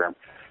back or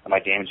am I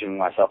damaging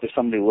myself? There's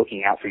somebody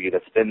looking out for you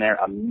that's been there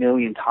a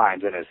million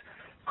times and is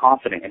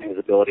confident in his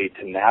ability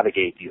to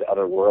navigate these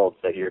other worlds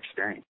that you're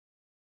experiencing.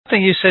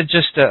 Something you said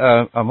just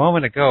a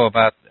moment ago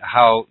about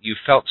how you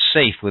felt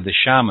safe with the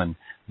shaman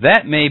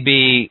that may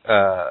be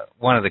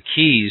one of the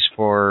keys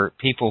for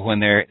people when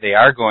they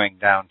are going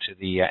down to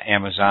the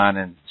Amazon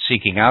and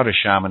seeking out a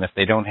shaman if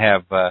they don't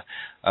have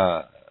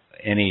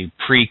any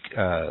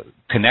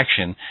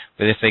connection.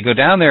 But if they go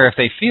down there, if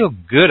they feel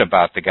good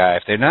about the guy,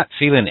 if they're not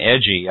feeling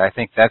edgy, I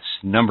think that's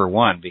number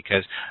one,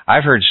 because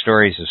I've heard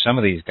stories of some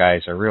of these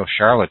guys are real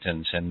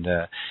charlatans, and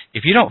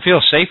if you don't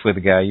feel safe with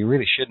a guy, you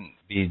really shouldn't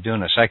be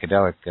doing a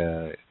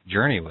psychedelic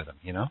journey with him,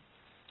 you know?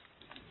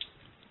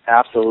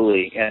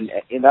 Absolutely, and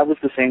that was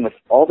the same with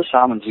all the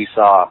shamans we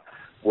saw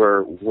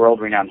were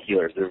world-renowned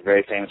healers. They're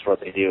very famous for what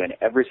they do, and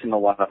every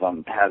single one of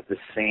them has the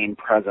same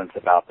presence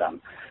about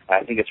them.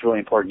 I think it's really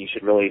important. You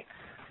should really,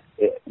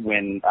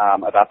 when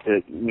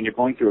you're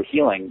going through a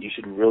healing, you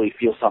should really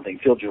feel something,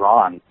 feel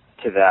drawn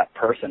to that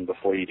person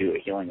before you do a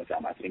healing with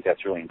them. I think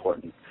that's really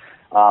important.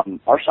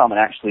 Our shaman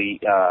actually,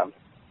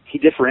 he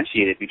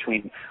differentiated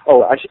between.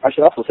 Oh, I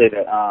should also say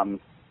that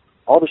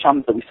all the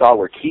shamans that we saw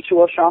were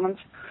Quechua shamans,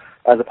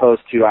 as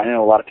opposed to, I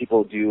know a lot of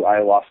people do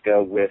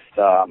ayahuasca with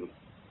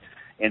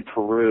in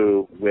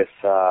Peru with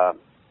the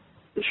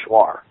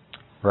shuar.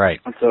 Right.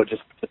 And so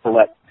just to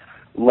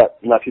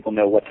let people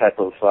know what type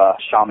of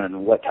shaman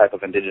and what type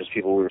of indigenous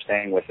people we were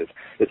staying with is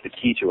the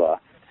Quechua.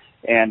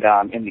 And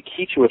in the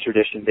Quechua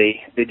tradition,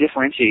 they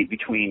differentiate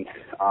between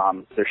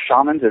there's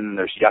shamans and then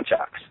there's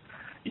yachuks.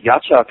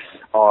 Yachuks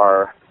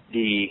are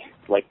the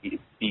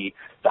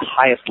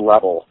highest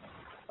level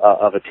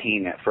of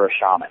attainment for a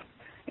shaman.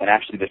 And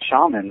actually the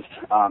shamans,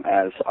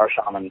 as our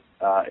shaman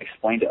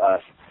explained to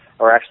us,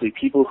 are actually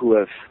people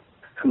who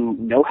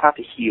know how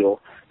to heal,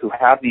 who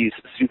have these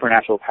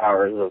supernatural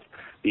powers of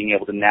being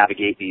able to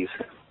navigate these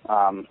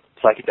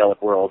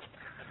psychedelic worlds,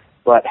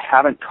 but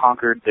haven't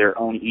conquered their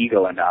own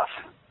ego enough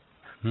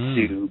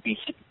to be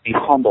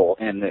humble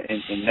in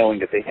knowing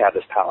that they have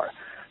this power.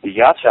 The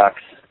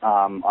yachuks,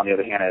 on the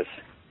other hand,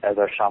 as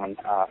our shaman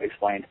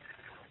explained,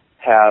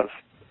 are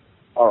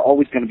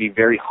always going to be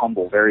very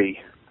humble, very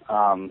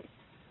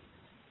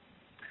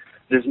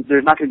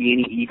there's not going to be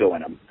any ego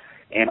in them.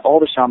 And all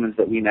the shamans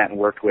that we met and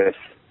worked with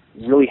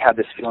really had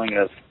this feeling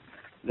of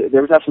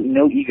there was absolutely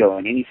no ego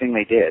in anything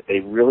they did. They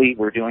really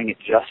were doing it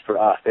just for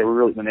us. They were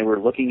really, when they were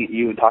looking at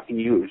you and talking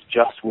to you, it was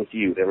just with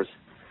you. There was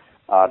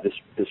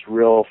this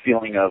real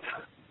feeling of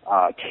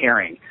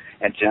caring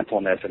and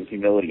gentleness and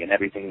humility in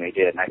everything they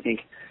did. And I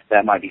think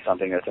that might be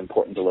something that's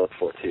important to look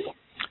for too.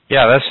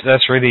 Yeah,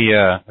 that's really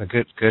a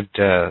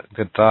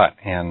good thought,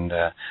 and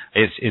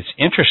it's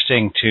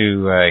interesting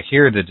to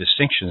hear the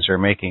distinctions they're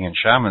making in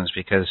shamans,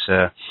 because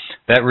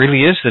that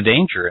really is the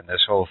danger in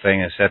this whole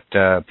thing, is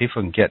that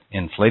people can get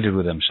inflated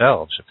with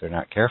themselves if they're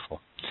not careful.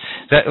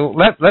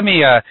 Let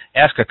me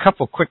ask a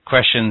couple quick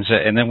questions,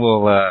 and then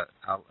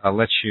I'll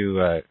let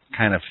you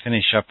kind of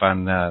finish up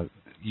on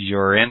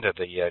your end of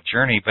the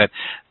journey. But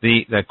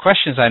the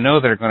questions I know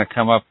that are going to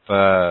come up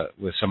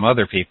with some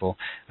other people.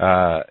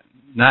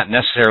 Not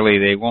necessarily,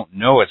 they won't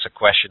know it's a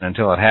question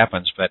until it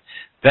happens, but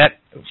that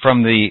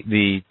from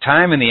the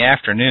time in the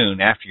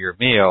afternoon after your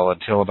meal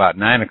until about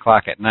 9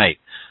 o'clock at night,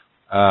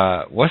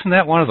 wasn't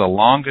that one of the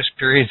longest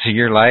periods of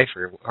your life,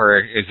 or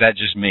is that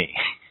just me?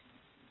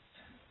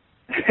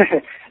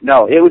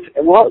 No, it was,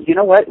 well, you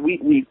know what,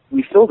 we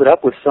filled it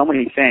up with so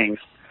many things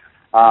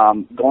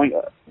going.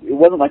 It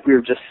wasn't like we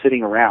were just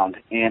sitting around,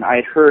 and I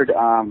had heard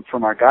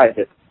from our guide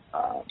that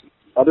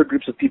other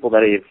groups of people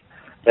that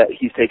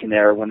he's taken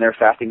there when they're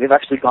fasting, they've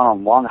actually gone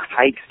on long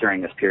hikes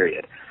during this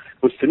period,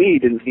 which to me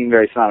didn't seem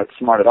very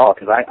smart at all,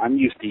 because I'm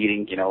used to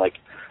eating, like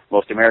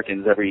most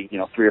Americans, every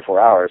 3 or 4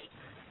 hours.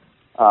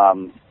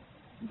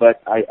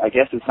 But I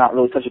guess it's not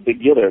really such a big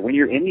deal there. When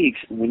you're in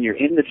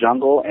the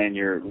jungle and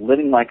you're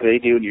living like they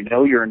do, and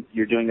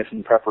you're doing this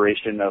in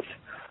preparation of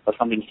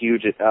something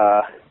huge,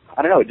 I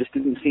don't know, it just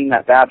didn't seem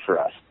that bad for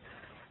us.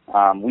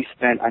 I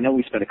know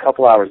we spent a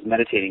couple hours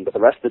meditating, but the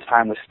rest of the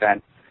time was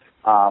spent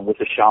with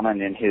the shaman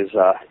in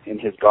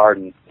his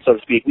garden, so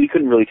to speak. We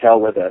couldn't really tell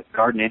where the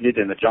garden ended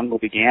and the jungle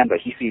began, but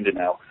he seemed to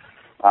know,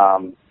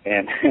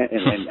 and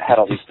had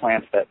all these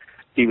plants that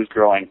he was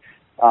growing,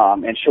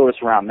 and showed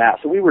us around that.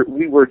 So we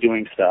were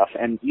doing stuff,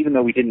 and even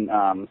though we didn't,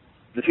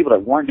 the people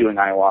that weren't doing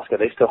ayahuasca,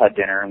 they still had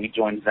dinner, and we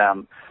joined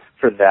them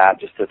for that,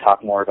 just to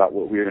talk more about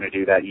what we were going to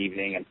do that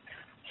evening. And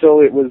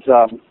so it was,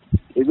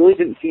 it really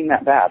didn't seem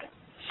that bad.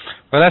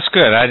 Well, that's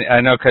good. I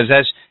know, because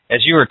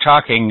as you were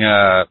talking,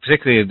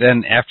 particularly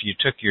then after you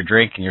took your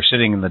drink and you're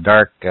sitting in the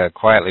dark,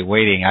 quietly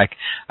waiting,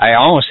 I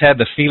almost had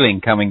the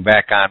feeling coming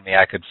back on me.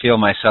 I could feel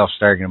myself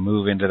starting to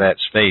move into that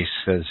space,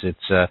 because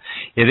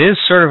it is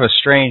sort of a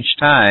strange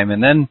time.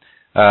 And then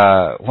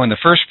when the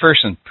first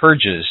person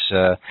purges,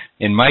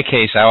 in my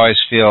case, I always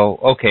feel,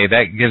 okay,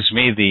 that gives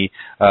me the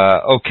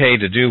okay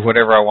to do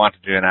whatever I want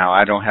to do now.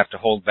 I don't have to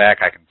hold back.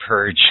 I can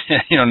purge.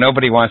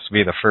 Nobody wants to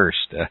be the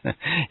first,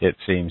 it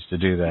seems, to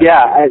do that.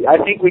 Yeah,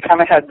 I think we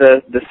kind of had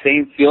the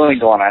same feeling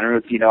going on. I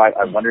don't know,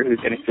 I wonder who's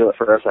going to feel it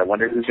first. I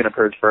wonder who's going to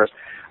purge first.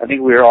 I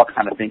think we were all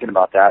kind of thinking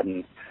about that.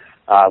 And,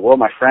 well,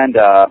 my friend,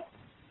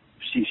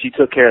 she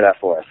took care of that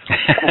for us,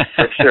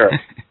 for sure.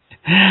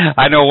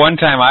 I know one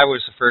time I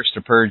was the first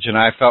to purge, and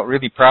I felt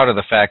really proud of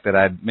the fact that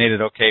I'd made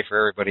it okay for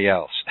everybody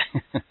else.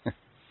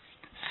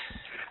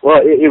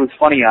 Well, it was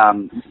funny.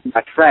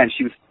 My friend,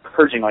 she was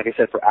purging, like I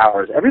said, for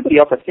hours. Everybody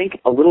else, I think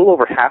a little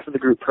over half of the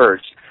group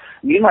purged.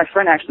 Me and my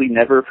friend actually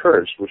never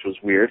purged, which was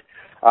weird.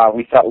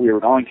 We thought we were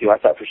going to. I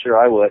thought for sure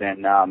I would,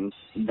 and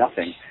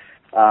nothing.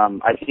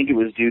 I think it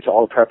was due to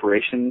all the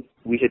preparation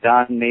we had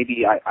done.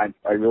 Maybe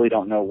I really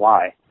don't know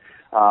why.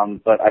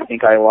 But I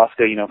think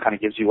ayahuasca, kind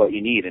of gives you what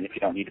you need, and if you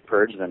don't need to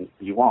purge, then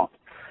you won't.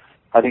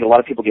 I think a lot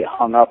of people get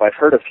hung up. I've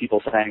heard of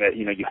people saying that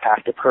you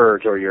have to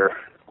purge, or you're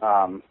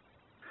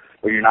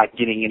not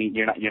getting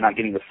you're not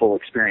getting the full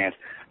experience.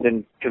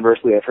 Then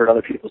conversely, I've heard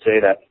other people say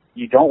that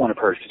you don't want to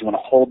purge because you want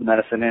to hold the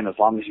medicine in as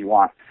long as you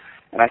want.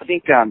 And I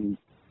think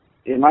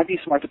it might be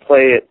smart to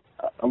play it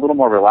a little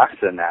more relaxed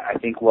than that. I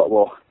think what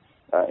will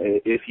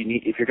if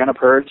you're going to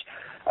purge,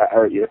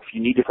 or if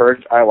you need to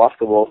purge,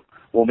 ayahuasca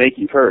will make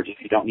you purge. If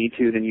you don't need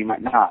to, then you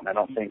might not. And I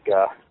don't think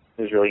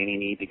there's really any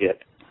need to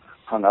get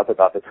hung up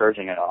about the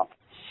purging at all.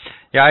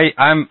 Yeah,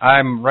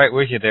 I'm right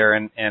with you there.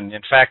 And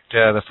in fact,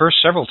 the first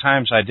several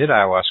times I did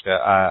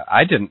ayahuasca,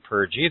 I didn't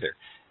purge either.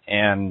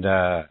 And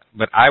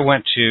but I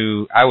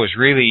was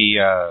really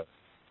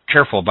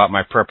careful about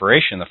my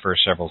preparation the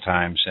first several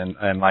times,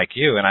 and like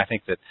you, and I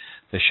think that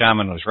the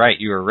shaman was right.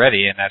 You were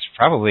ready, and that's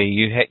probably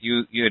you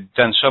had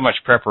done so much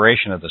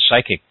preparation of the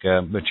psychic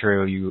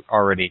material you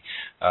already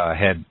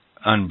had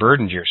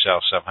unburdened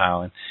yourself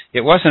somehow. And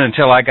it wasn't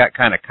until I got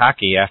kind of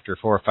cocky after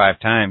 4 or 5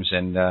 times,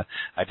 and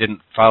I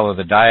didn't follow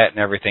the diet and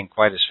everything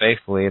quite as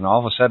faithfully, and all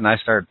of a sudden I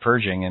started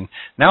purging. And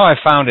now I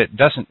found it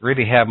doesn't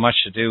really have much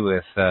to do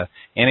with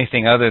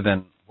anything other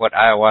than what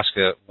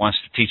ayahuasca wants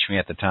to teach me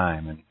at the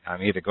time, and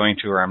I'm either going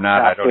to or I'm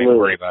not. Absolutely. I don't even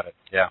worry about it.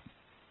 Yeah.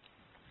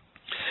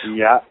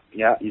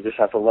 Yeah. You just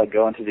have to let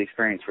go into the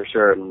experience for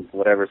sure, and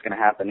whatever's going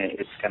to happen,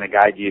 it's going to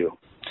guide you.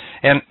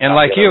 And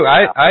like you,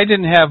 I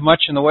didn't have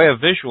much in the way of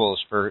visuals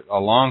for a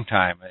long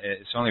time.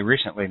 It's only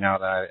recently now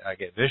that I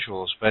get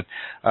visuals, but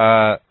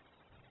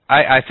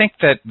I think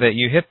that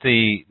you hit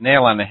the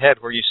nail on the head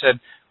where you said,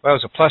 well,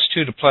 it was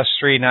a +2 to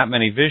 +3, not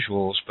many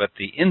visuals, but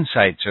the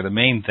insights are the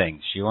main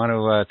things. You want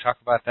to talk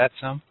about that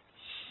some?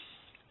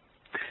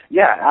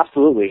 Yeah,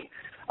 absolutely.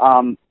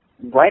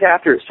 Right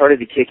after it started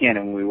to kick in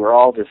and we were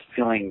all just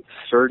feeling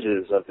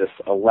surges of this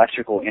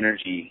electrical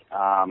energy,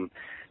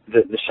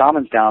 the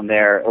shamans down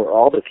there, or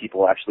all the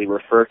people actually,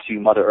 refer to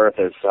Mother Earth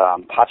as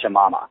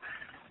Pachamama.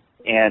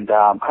 And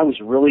I was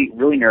really,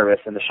 really nervous,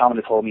 and the shaman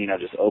had told me,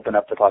 just open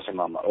up to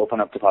Pachamama, open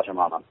up to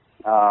Pachamama.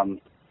 And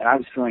I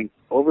was feeling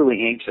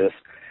overly anxious,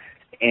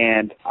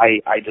 and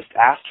I just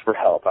asked for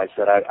help. I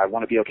said, I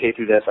want to be okay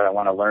through this, I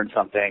want to learn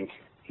something,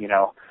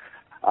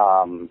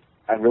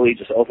 I really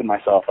just opened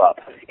myself up.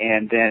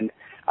 And then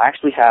I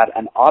actually had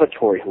an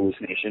auditory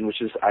hallucination,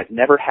 which is, I've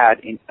never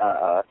had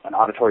an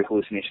auditory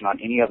hallucination on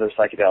any other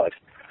psychedelics.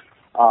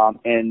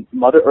 And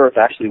Mother Earth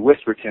actually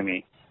whispered to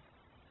me,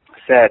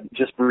 said,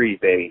 just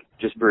breathe, baby,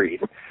 just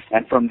breathe.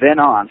 And from then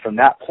on, from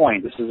that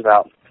point, this was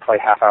about probably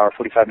half hour,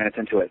 45 minutes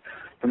into it,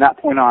 from that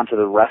point on for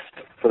the rest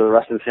of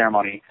the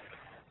ceremony,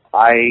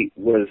 I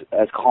was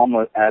as calm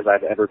as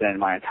I've ever been in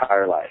my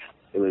entire life.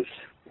 It was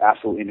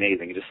absolutely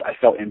amazing. I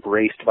felt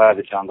embraced by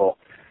the jungle,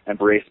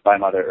 embraced by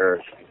Mother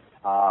Earth.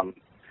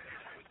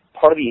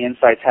 Part of the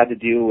insights had to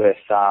do with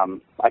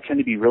I tend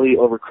to be really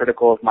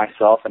overcritical of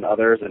myself and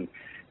others, and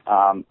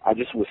I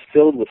just was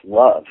filled with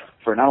love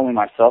for not only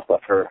myself,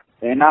 but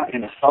and not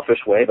in a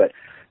selfish way, but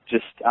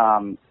just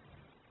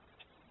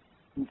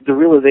the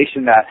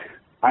realization that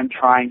I'm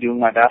doing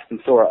my best, and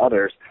so are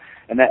others,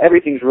 and that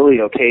everything's really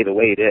okay the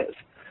way it is.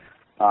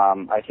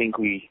 I think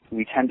we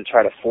tend to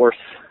try to force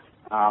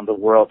the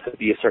world to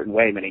be a certain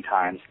way many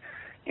times,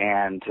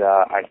 and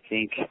I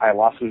think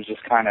ayahuasca was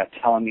just kind of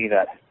telling me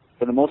that,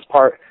 for the most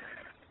part,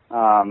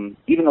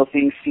 even though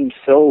things seem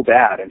so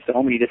bad in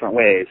so many different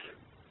ways,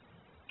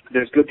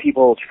 there's good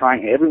people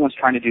everyone's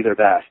trying to do their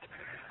best,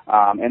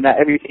 and that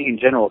everything in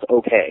general is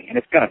okay, and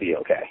it's going to be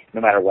okay,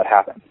 no matter what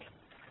happens.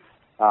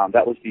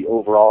 That was the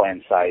overall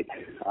insight,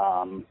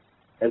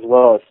 as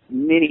well as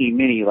many,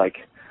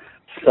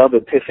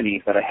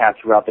 sub-epiphanies that I had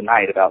throughout the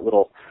night about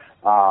little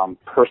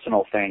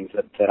personal things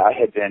that I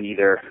had been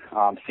either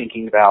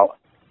thinking about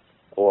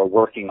or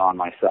working on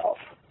myself.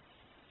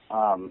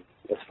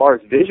 As far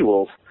as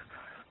visuals,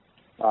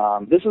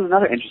 this was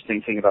another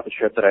interesting thing about the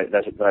trip that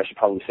I should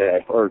probably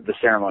say, or the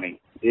ceremony,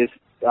 is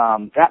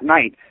that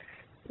night,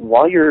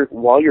 while you're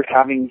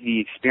having the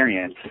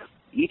experience,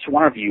 each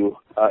one of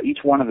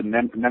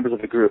the members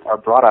of the group are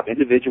brought up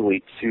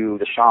individually to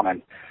the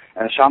shaman,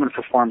 and the shaman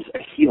performs a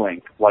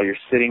healing while you're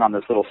sitting on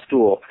this little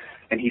stool,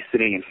 and he's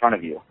sitting in front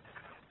of you,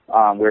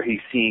 where he's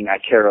singing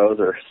Ikeros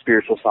or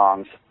spiritual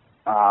songs,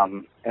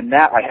 and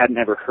that I had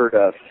never heard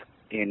of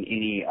in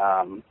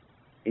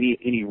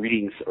any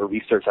readings or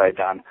research I had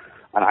done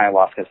on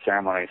ayahuasca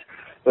ceremonies.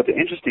 But the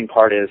interesting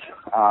part is,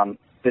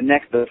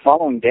 the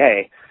following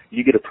day,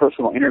 you get a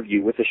personal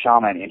interview with the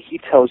shaman, and he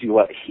tells you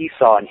what he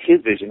saw in his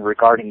vision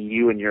regarding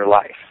you and your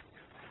life.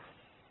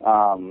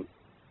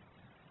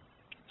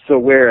 So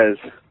whereas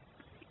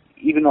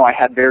even though I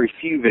had very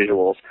few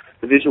visuals,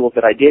 the visuals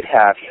that I did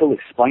have, he'll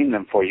explain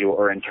them for you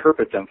or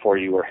interpret them for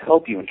you or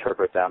help you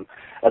interpret them,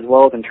 as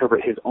well as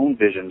interpret his own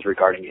visions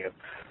regarding you.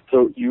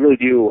 So you really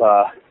do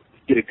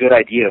get a good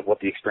idea of what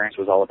the experience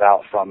was all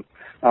about from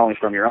not only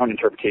from your own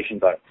interpretation,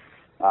 but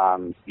a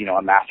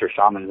master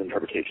shaman's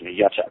interpretation, a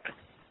yachek.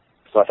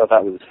 So I thought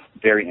that was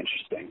very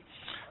interesting.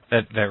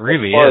 That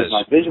really as far is. As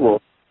my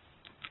visuals,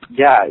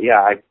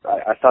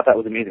 I thought that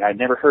was amazing. I'd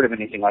never heard of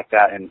anything like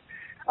that, and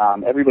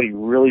everybody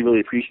really, really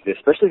appreciated it,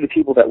 especially the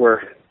people that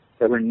were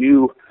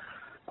new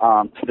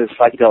to the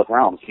psychedelic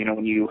realms.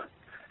 When you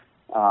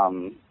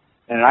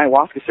in an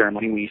ayahuasca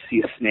ceremony, when you see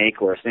a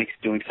snake or a snake's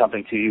doing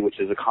something to you, which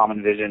is a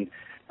common vision,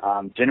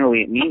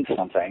 generally it means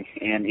something.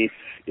 And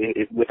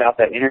if without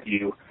that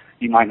interview,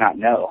 you might not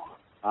know.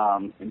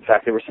 In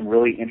fact, there were some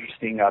really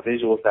interesting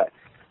visuals that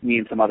me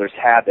and some others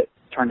had that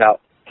turned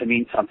out to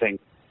mean something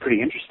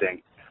pretty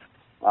interesting.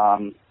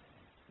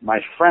 My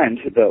friend,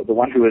 the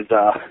one who was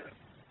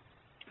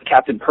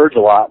Captain Purge a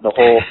lot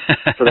for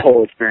the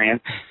whole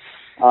experience,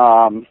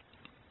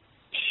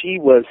 she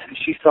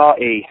saw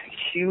a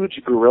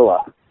huge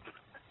gorilla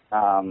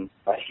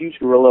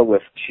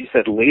with, she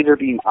said, laser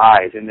beam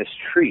eyes in this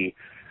tree,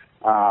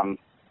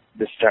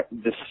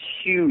 this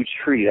huge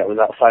tree that was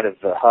outside of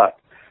the hut,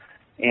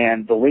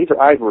 and the laser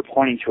eyes were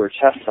pointing to her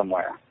chest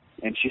somewhere,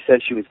 and she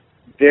said she was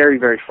very,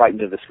 very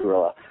frightened of this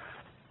gorilla.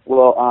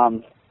 Well,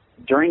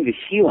 during the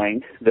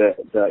healing, the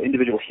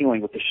individual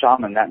healing with the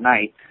shaman that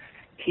night,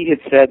 he had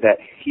said that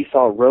he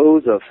saw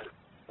rows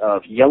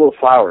of yellow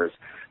flowers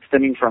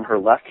stemming from her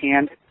left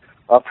hand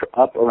up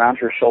around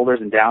her shoulders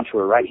and down to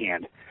her right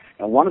hand.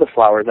 And one of the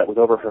flowers that was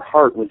over her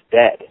heart was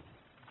dead.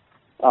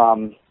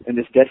 And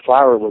this dead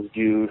flower was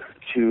due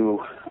to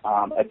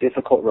a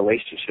difficult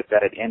relationship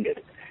that had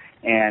ended.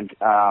 And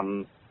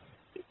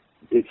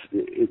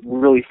it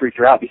really freaked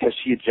her out because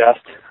she had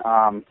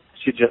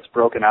just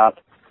broken up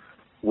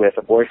with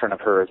a boyfriend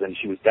of hers, and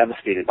she was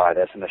devastated by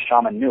this, and the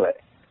shaman knew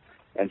it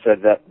and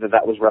said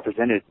that was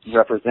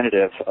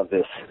representative of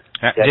this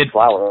dead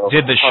flower.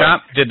 Did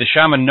the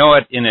shaman know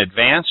it in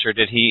advance, or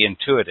did he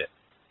intuit it?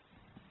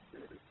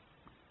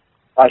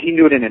 He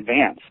knew it in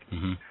advance.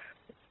 Mm-hmm.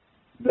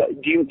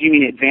 Do you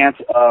mean advance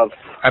of?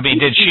 I mean,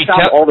 did she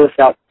tell all this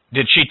out?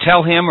 Did she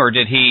tell him, or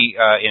did he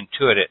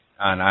intuit it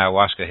on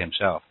ayahuasca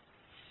himself?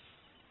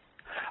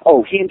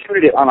 Oh, he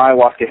intuited it on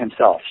ayahuasca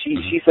himself.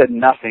 She said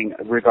nothing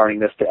regarding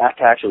this to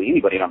actually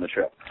anybody on the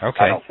trip.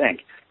 Okay. I don't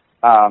think.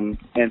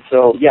 And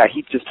so, yeah,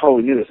 he just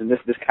totally knew this, and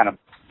this kind of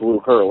blew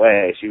her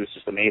away. She was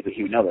just amazed that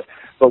he would know this.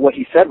 But what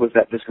he said was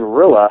that this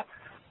gorilla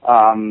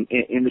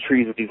in the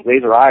trees with these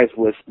laser eyes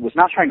was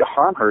not trying to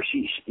harm her.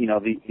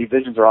 The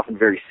visions are often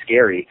very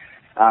scary.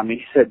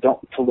 He said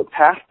to look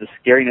past the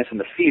scariness and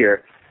the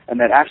fear, and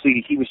that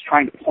actually he was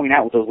trying to point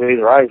out with those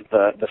laser eyes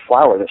the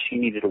flower that she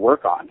needed to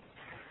work on.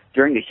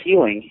 During the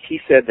healing,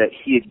 he said that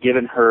he had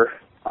given her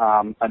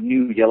a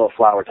new yellow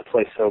flower to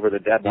place over the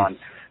dead one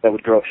that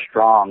would grow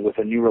strong with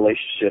a new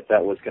relationship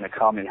that was going to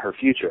come in her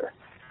future.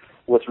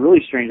 What's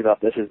really strange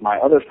about this is my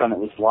other friend that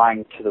was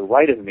lying to the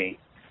right of me,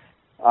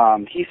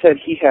 he said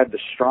he had the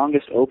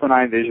strongest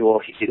open-eye visual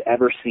he had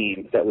ever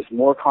seen that was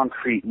more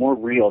concrete, more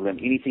real than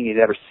anything he'd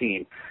ever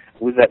seen,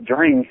 was that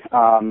during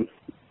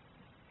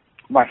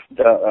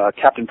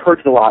Captain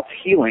Purge-a-Lot's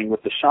healing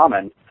with the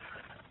shaman,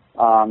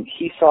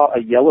 he saw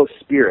a yellow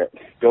spirit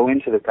go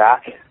into the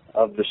back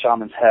of the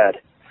shaman's head,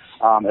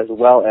 as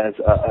well as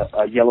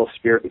a yellow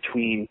spirit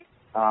between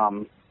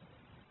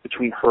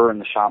her and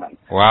the shaman.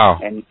 Wow.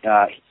 And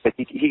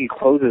he could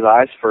close his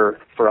eyes for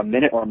a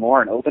minute or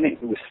more and open it.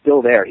 It was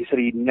still there. He said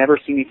he'd never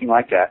seen anything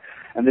like that.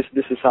 And this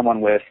is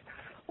someone with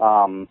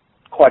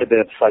quite a bit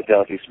of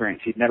psychedelic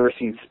experience. He'd never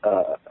seen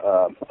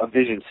a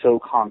vision so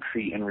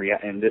concrete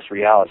in this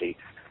reality.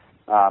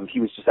 He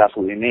was just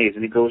absolutely amazed,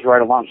 and he goes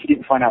right along. He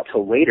didn't find out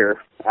till later,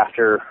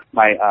 after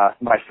my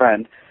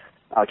friend,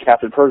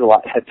 Captain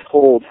Purge-a-Lot, had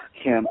told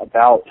him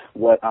about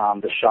what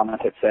the shaman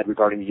had said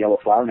regarding the yellow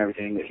flower and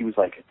everything, that he was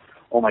like,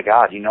 oh my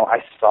God,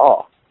 I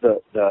saw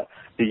the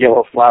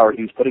yellow flower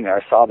he was putting there.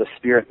 I saw the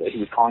spirit that he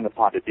was calling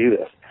upon to do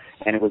this,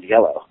 and it was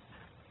yellow.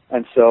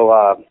 And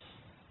so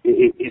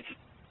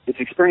it's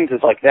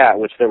experiences like that,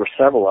 which there were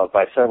several of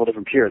by several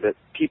different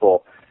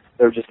people.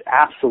 They're just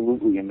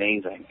absolutely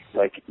amazing,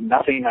 like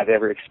nothing I've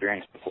ever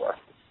experienced before.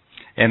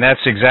 And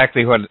that's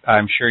exactly what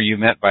I'm sure you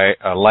meant by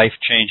a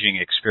life-changing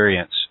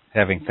experience,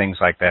 having things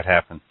like that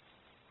happen.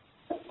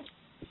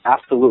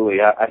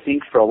 Absolutely. I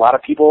think for a lot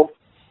of people,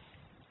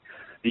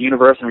 the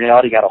universe and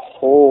reality got a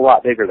whole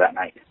lot bigger that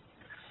night,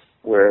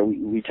 where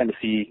we tend to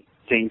see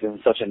things in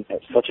such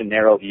a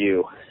narrow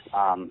view.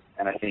 And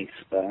I think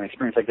an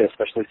experience like this,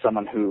 especially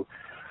someone who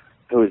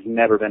has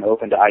never been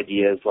open to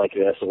ideas like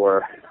this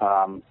or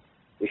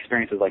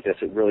experiences like this,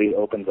 it really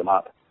opens them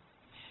up.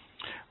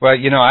 Well,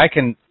 I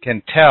can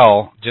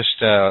tell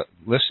just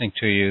listening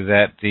to you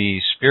that the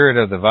spirit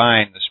of the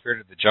vine, the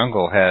spirit of the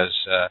jungle,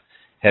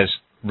 has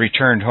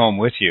returned home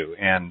with you,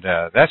 and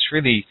that's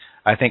really,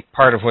 I think,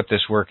 part of what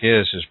this work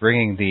is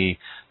bringing the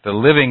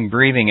living,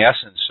 breathing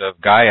essence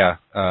of Gaia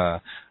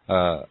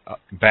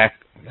back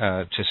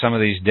to some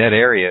of these dead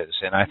areas.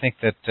 And I think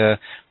that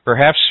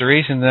perhaps the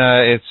reason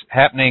it's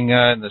happening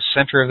in the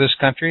center of this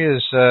country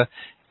is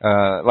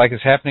like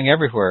it's happening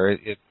everywhere.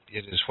 It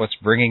is what's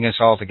bringing us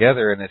all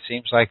together, and it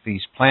seems like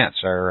these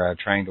plants are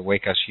trying to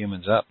wake us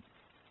humans up.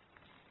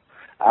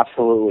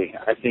 Absolutely.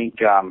 I think,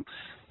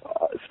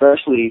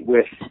 especially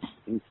with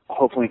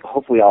hopefully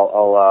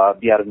I'll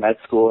be out of med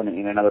school in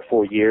another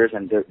 4 years,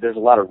 and there's a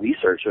lot of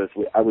research.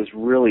 I was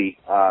really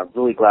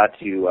glad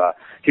to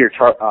hear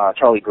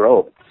Charlie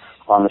Grove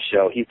on the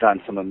show. He's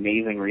done some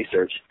amazing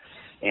research,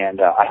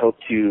 and I hope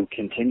to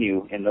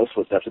continue in those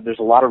footsteps. There's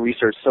a lot of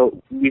research, so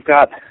we've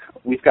got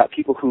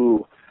people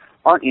who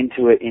aren't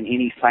into it in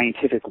any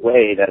scientific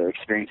way that are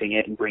experiencing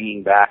it and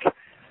bringing back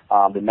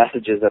the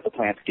messages that the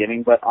plant's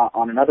giving. But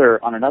on another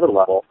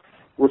level,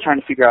 we're trying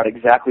to figure out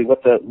exactly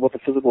what the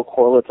physical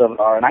correlates of it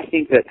are. And I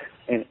think that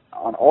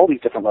on all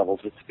these different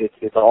levels,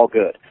 it's all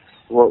good.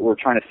 We're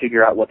trying to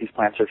figure out what these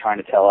plants are trying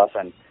to tell us,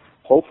 and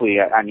hopefully,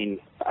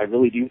 I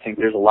really do think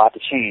there's a lot to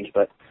change.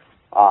 But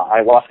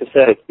ayahuasca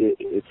said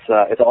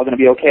it's all going to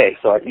be okay.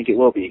 So I think it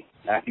will be,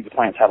 and I think the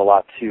plants have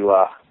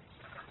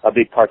a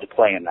big part to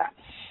play in that.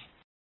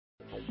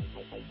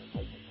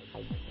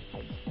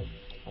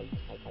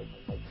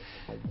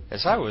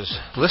 As I was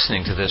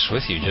listening to this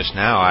with you just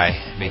now,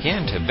 I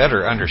began to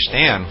better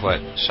understand what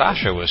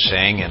Sasha was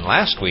saying in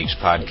last week's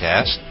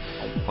podcast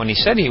when he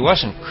said he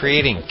wasn't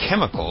creating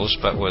chemicals,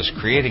 but was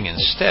creating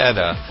instead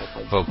a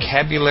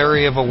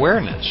vocabulary of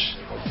awareness.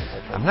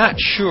 I'm not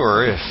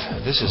sure if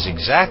this is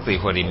exactly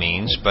what he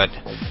means, but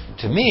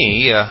to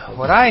me,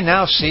 what I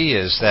now see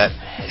is that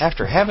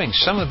after having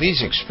some of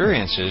these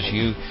experiences,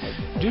 you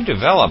do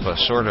develop a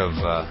sort of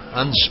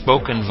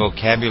unspoken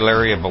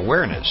vocabulary of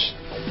awareness.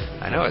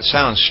 I know it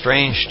sounds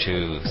strange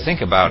to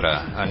think about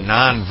a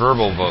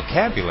nonverbal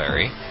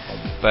vocabulary,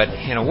 but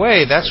in a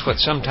way, that's what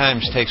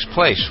sometimes takes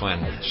place when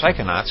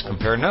psychonauts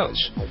compare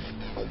notes.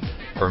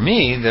 For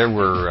me, there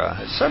were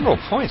several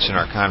points in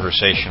our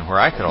conversation where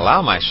I could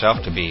allow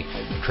myself to be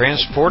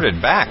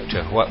transported back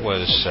to what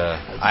was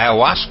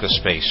ayahuasca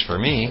space for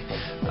me,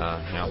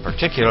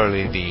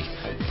 particularly the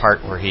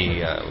part where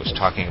he was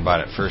talking about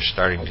it first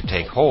starting to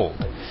take hold.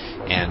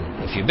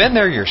 And if you've been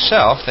there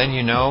yourself, then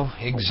you know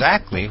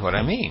exactly what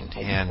I mean.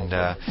 And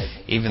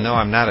even though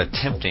I'm not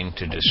attempting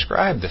to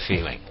describe the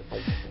feeling,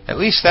 at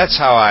least that's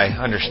how I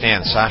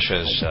understand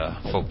Sasha's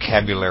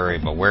vocabulary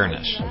of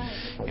awareness.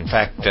 In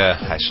fact,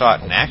 I saw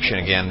it in action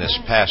again this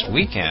past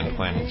weekend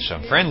when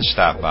some friends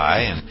stopped by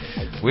and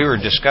we were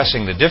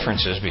discussing the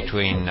differences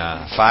between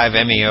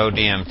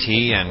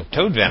 5-MeO-DMT and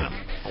toad venom.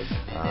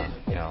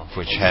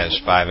 Which has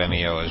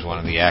 5-MeO as one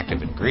of the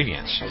active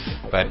ingredients.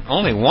 But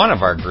only one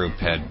of our group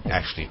had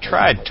actually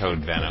tried toad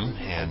venom,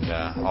 and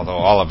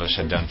although all of us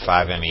had done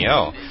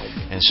 5-MeO.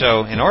 And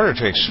so in order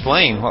to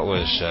explain what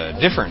was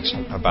different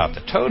about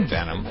the toad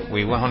venom,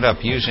 we wound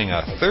up using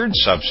a third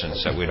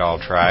substance that we'd all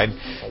tried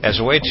as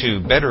a way to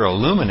better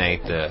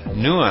illuminate the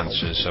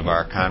nuances of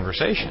our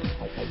conversation.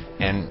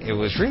 And it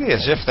was really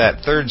as if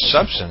that third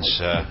substance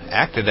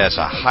acted as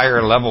a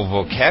higher level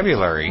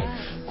vocabulary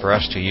for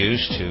us to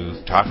use to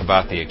talk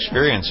about the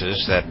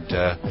experiences that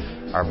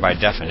are by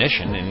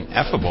definition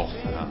ineffable,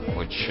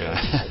 which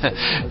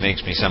makes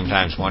me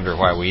sometimes wonder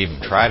why we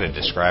even try to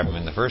describe them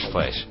in the first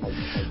place.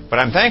 But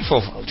I'm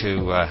thankful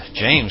to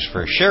James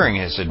for sharing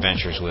his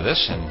adventures with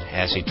us, and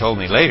as he told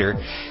me later,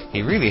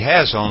 he really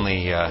has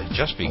only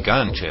just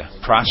begun to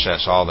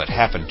process all that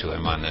happened to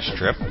him on this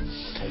trip.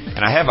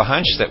 And I have a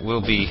hunch that we'll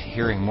be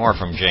hearing more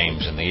from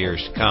James in the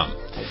years to come.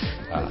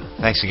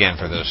 Thanks again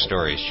for those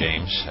stories,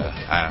 James.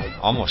 I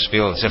almost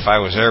feel as if I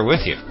was there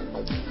with you.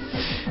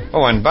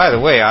 Oh, and by the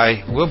way,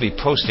 I will be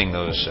posting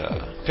those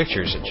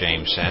pictures that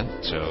James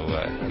sent, so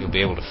you'll be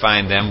able to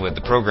find them with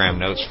the program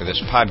notes for this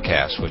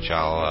podcast, which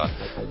I'll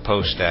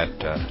post at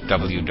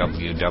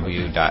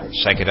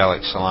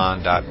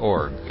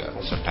www.psychedelicsalon.org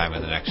sometime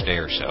in the next day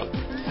or so.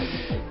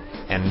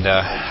 And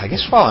I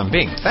guess while I'm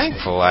being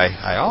thankful,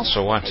 I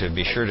also want to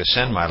be sure to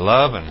send my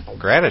love and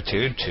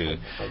gratitude to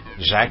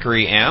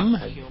Zachary M.,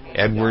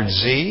 Edward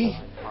Z.,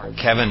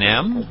 Kevin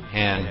M.,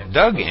 and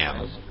Doug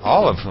M.,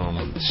 all of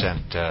whom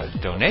sent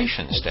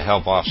donations to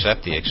help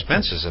offset the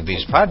expenses of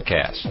these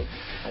podcasts.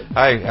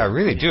 I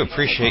really do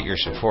appreciate your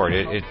support.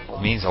 It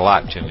means a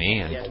lot to me.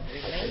 And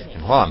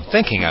while I'm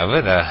thinking of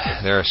it,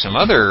 there are some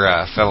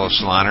other fellow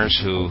saloners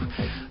who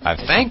I've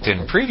thanked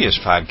in previous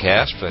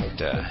podcasts, but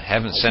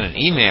haven't sent an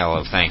email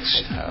of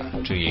thanks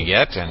to you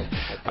yet. And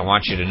I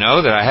want you to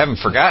know that I haven't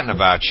forgotten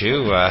about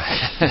you.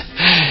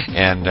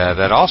 And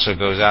that also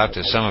goes out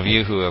to some of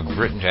you who have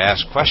written to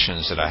ask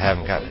questions that I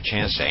haven't gotten a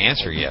chance to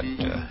answer yet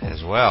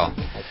as well.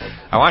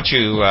 I want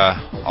you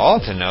all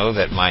to know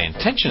that my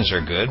intentions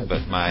are good,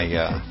 but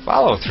my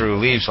follow-through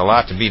leaves a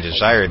lot to be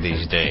desired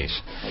these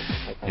days.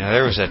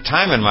 There was a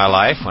time in my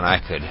life when I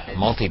could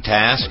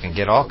multitask and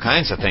get all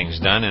kinds of things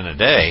done in a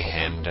day,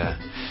 and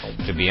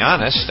to be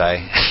honest, I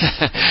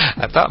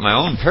I thought my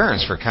own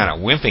parents were kind of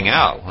wimping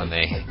out when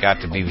they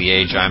got to be the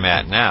age I'm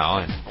at now,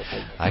 and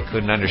I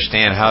couldn't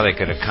understand how they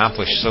could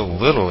accomplish so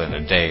little in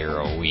a day or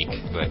a week,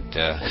 but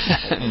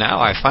now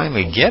I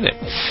finally get it.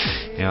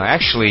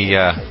 Actually,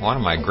 one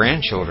of my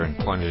grandchildren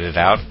pointed it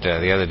out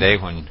the other day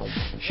when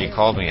she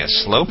called me a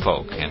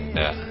slowpoke, and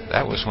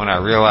that was when I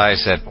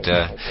realized that,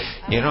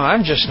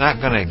 I'm just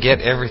not going to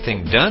get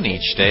everything done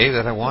each day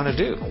that I want to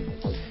do.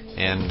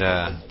 And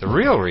the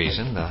real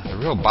reason, the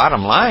real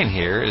bottom line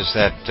here is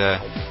that,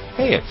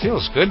 hey, it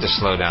feels good to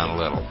slow down a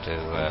little,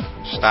 to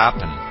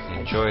stop and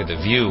enjoy the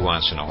view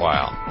once in a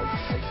while.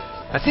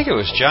 I think it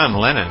was John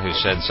Lennon who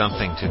said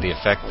something to the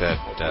effect that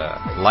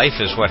life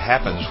is what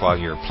happens while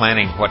you're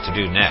planning what to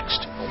do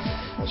next.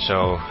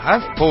 So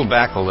I've pulled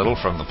back a little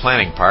from the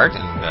planning part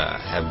and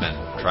have been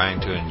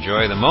trying to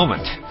enjoy the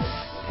moment.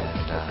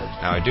 And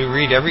now I do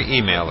read every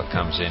email that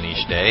comes in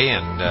each day,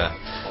 and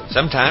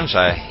sometimes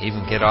I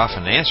even get off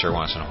and answer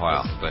once in a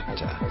while. But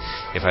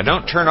if I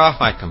don't turn off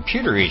my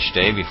computer each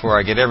day before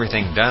I get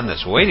everything done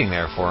that's waiting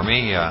there for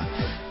me,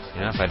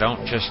 if I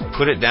don't just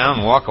put it down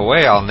and walk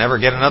away, I'll never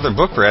get another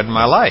book read in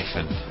my life.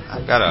 And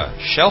I've got a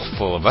shelf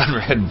full of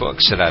unread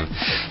books that I've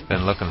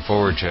been looking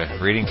forward to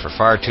reading for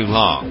far too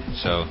long.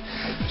 So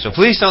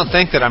please don't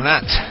think that I'm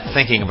not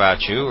thinking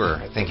about you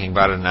or thinking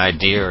about an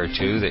idea or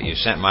two that you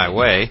sent my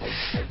way.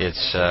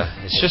 It's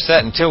just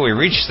that until we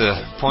reach the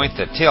point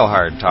that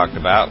Teilhard talked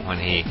about when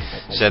he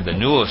said the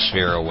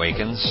noosphere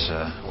awakens,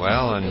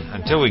 and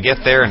until we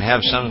get there and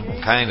have some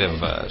kind of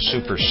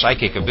super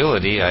psychic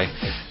ability, I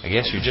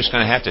guess you're just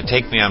going to have to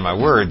take me on my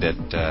word that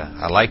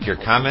I like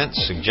your comments,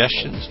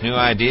 suggestions, new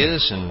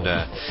ideas, and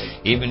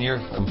even your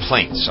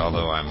complaints,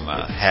 although I'm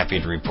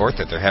happy to report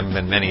that there haven't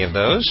been many of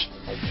those.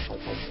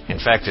 In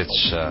fact,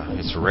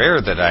 it's rare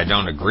that I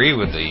don't agree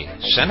with the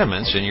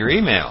sentiments in your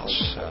emails,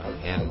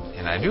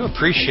 and I do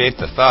appreciate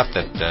the thought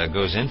that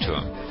goes into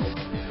them.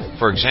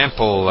 For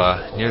example,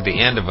 near the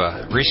end of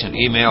a recent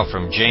email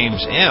from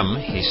James M.,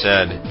 he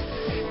said,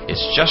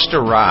 "It's just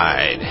a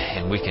ride,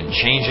 and we can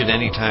change it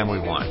anytime we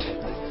want.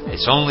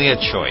 It's only a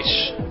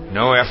choice.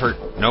 No effort,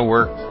 no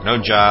work, no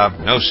job,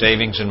 no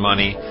savings and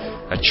money.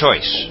 A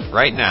choice,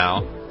 right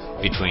now,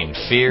 between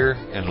fear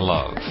and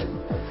love.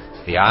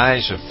 The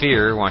eyes of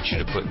fear want you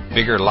to put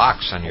bigger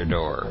locks on your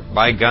door,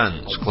 buy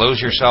guns, close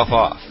yourself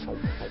off.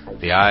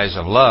 The eyes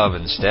of love,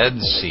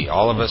 instead, see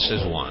all of us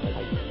as one."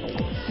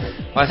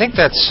 Well, I think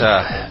that's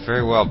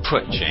very well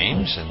put,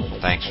 James, and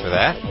thanks for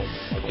that,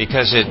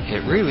 because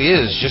it really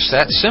is just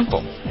that simple.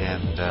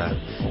 And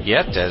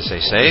yet, as they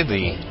say,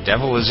 the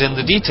devil is in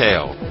the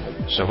detail.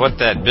 So what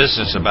that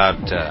business about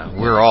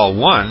we're all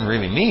one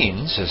really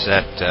means is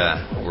that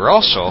we're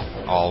also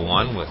all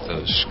one with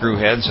those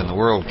screwheads in the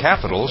world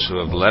capitals who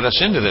have led us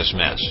into this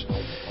mess.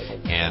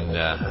 And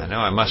I know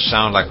I must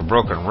sound like a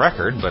broken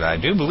record, but I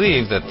do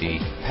believe that the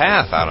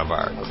path out of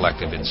our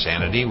collective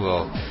insanity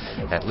will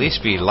at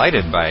least be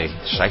lighted by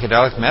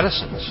psychedelic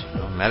medicines,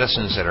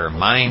 medicines that are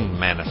mind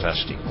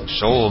manifesting,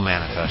 soul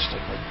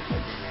manifesting.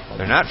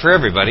 They're not for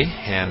everybody,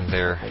 and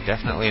they're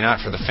definitely not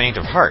for the faint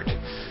of heart.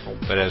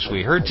 But as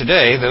we heard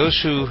today, those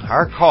who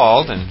are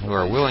called and who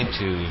are willing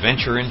to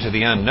venture into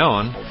the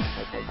unknown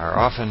are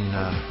often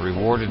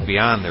rewarded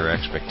beyond their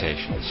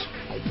expectations.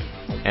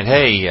 And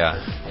hey,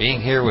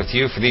 being here with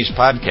you for these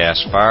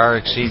podcasts far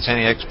exceeds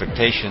any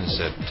expectations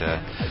that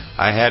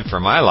I had for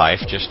my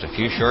life just a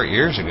few short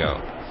years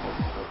ago.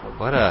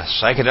 What a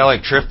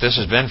psychedelic trip this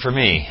has been for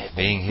me,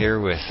 being here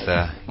with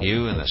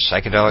you in the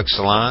Psychedelic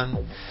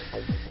Salon.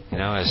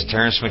 As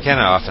Terence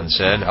McKenna often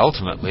said,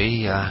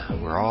 ultimately,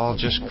 we're all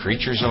just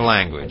creatures of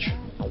language.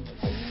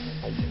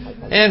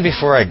 And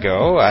before I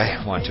go,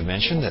 I want to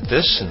mention that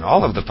this and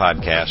all of the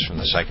podcasts from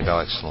the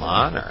Psychedelic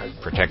Salon are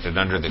protected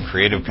under the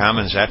Creative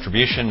Commons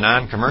Attribution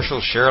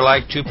Non-Commercial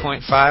Share-alike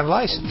 2.5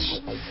 license.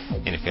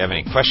 And if you have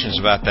any questions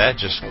about that,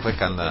 just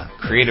click on the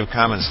Creative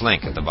Commons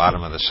link at the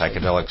bottom of the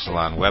Psychedelic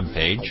Salon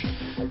webpage,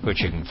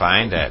 which you can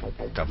find at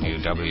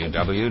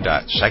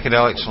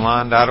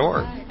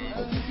www.psychedelicsalon.org.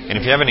 And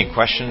if you have any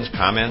questions,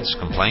 comments,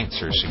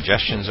 complaints, or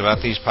suggestions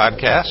about these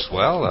podcasts,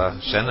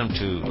 send them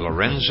to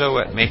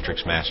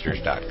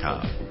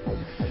lorenzo@matrixmasters.com.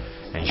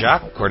 And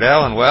Jacques,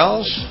 Cordell, and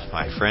Wells,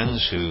 my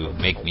friends who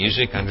make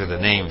music under the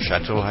name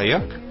Chateau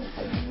Hayuk,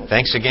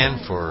 thanks again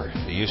for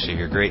the use of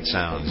your great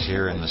sounds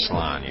here in the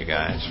salon, you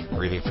guys.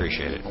 Really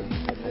appreciate it.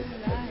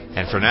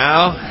 And for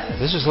now,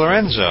 this is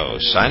Lorenzo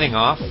signing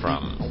off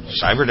from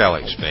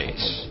Cyberdelic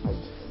Space.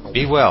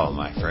 Be well,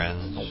 my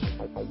friends.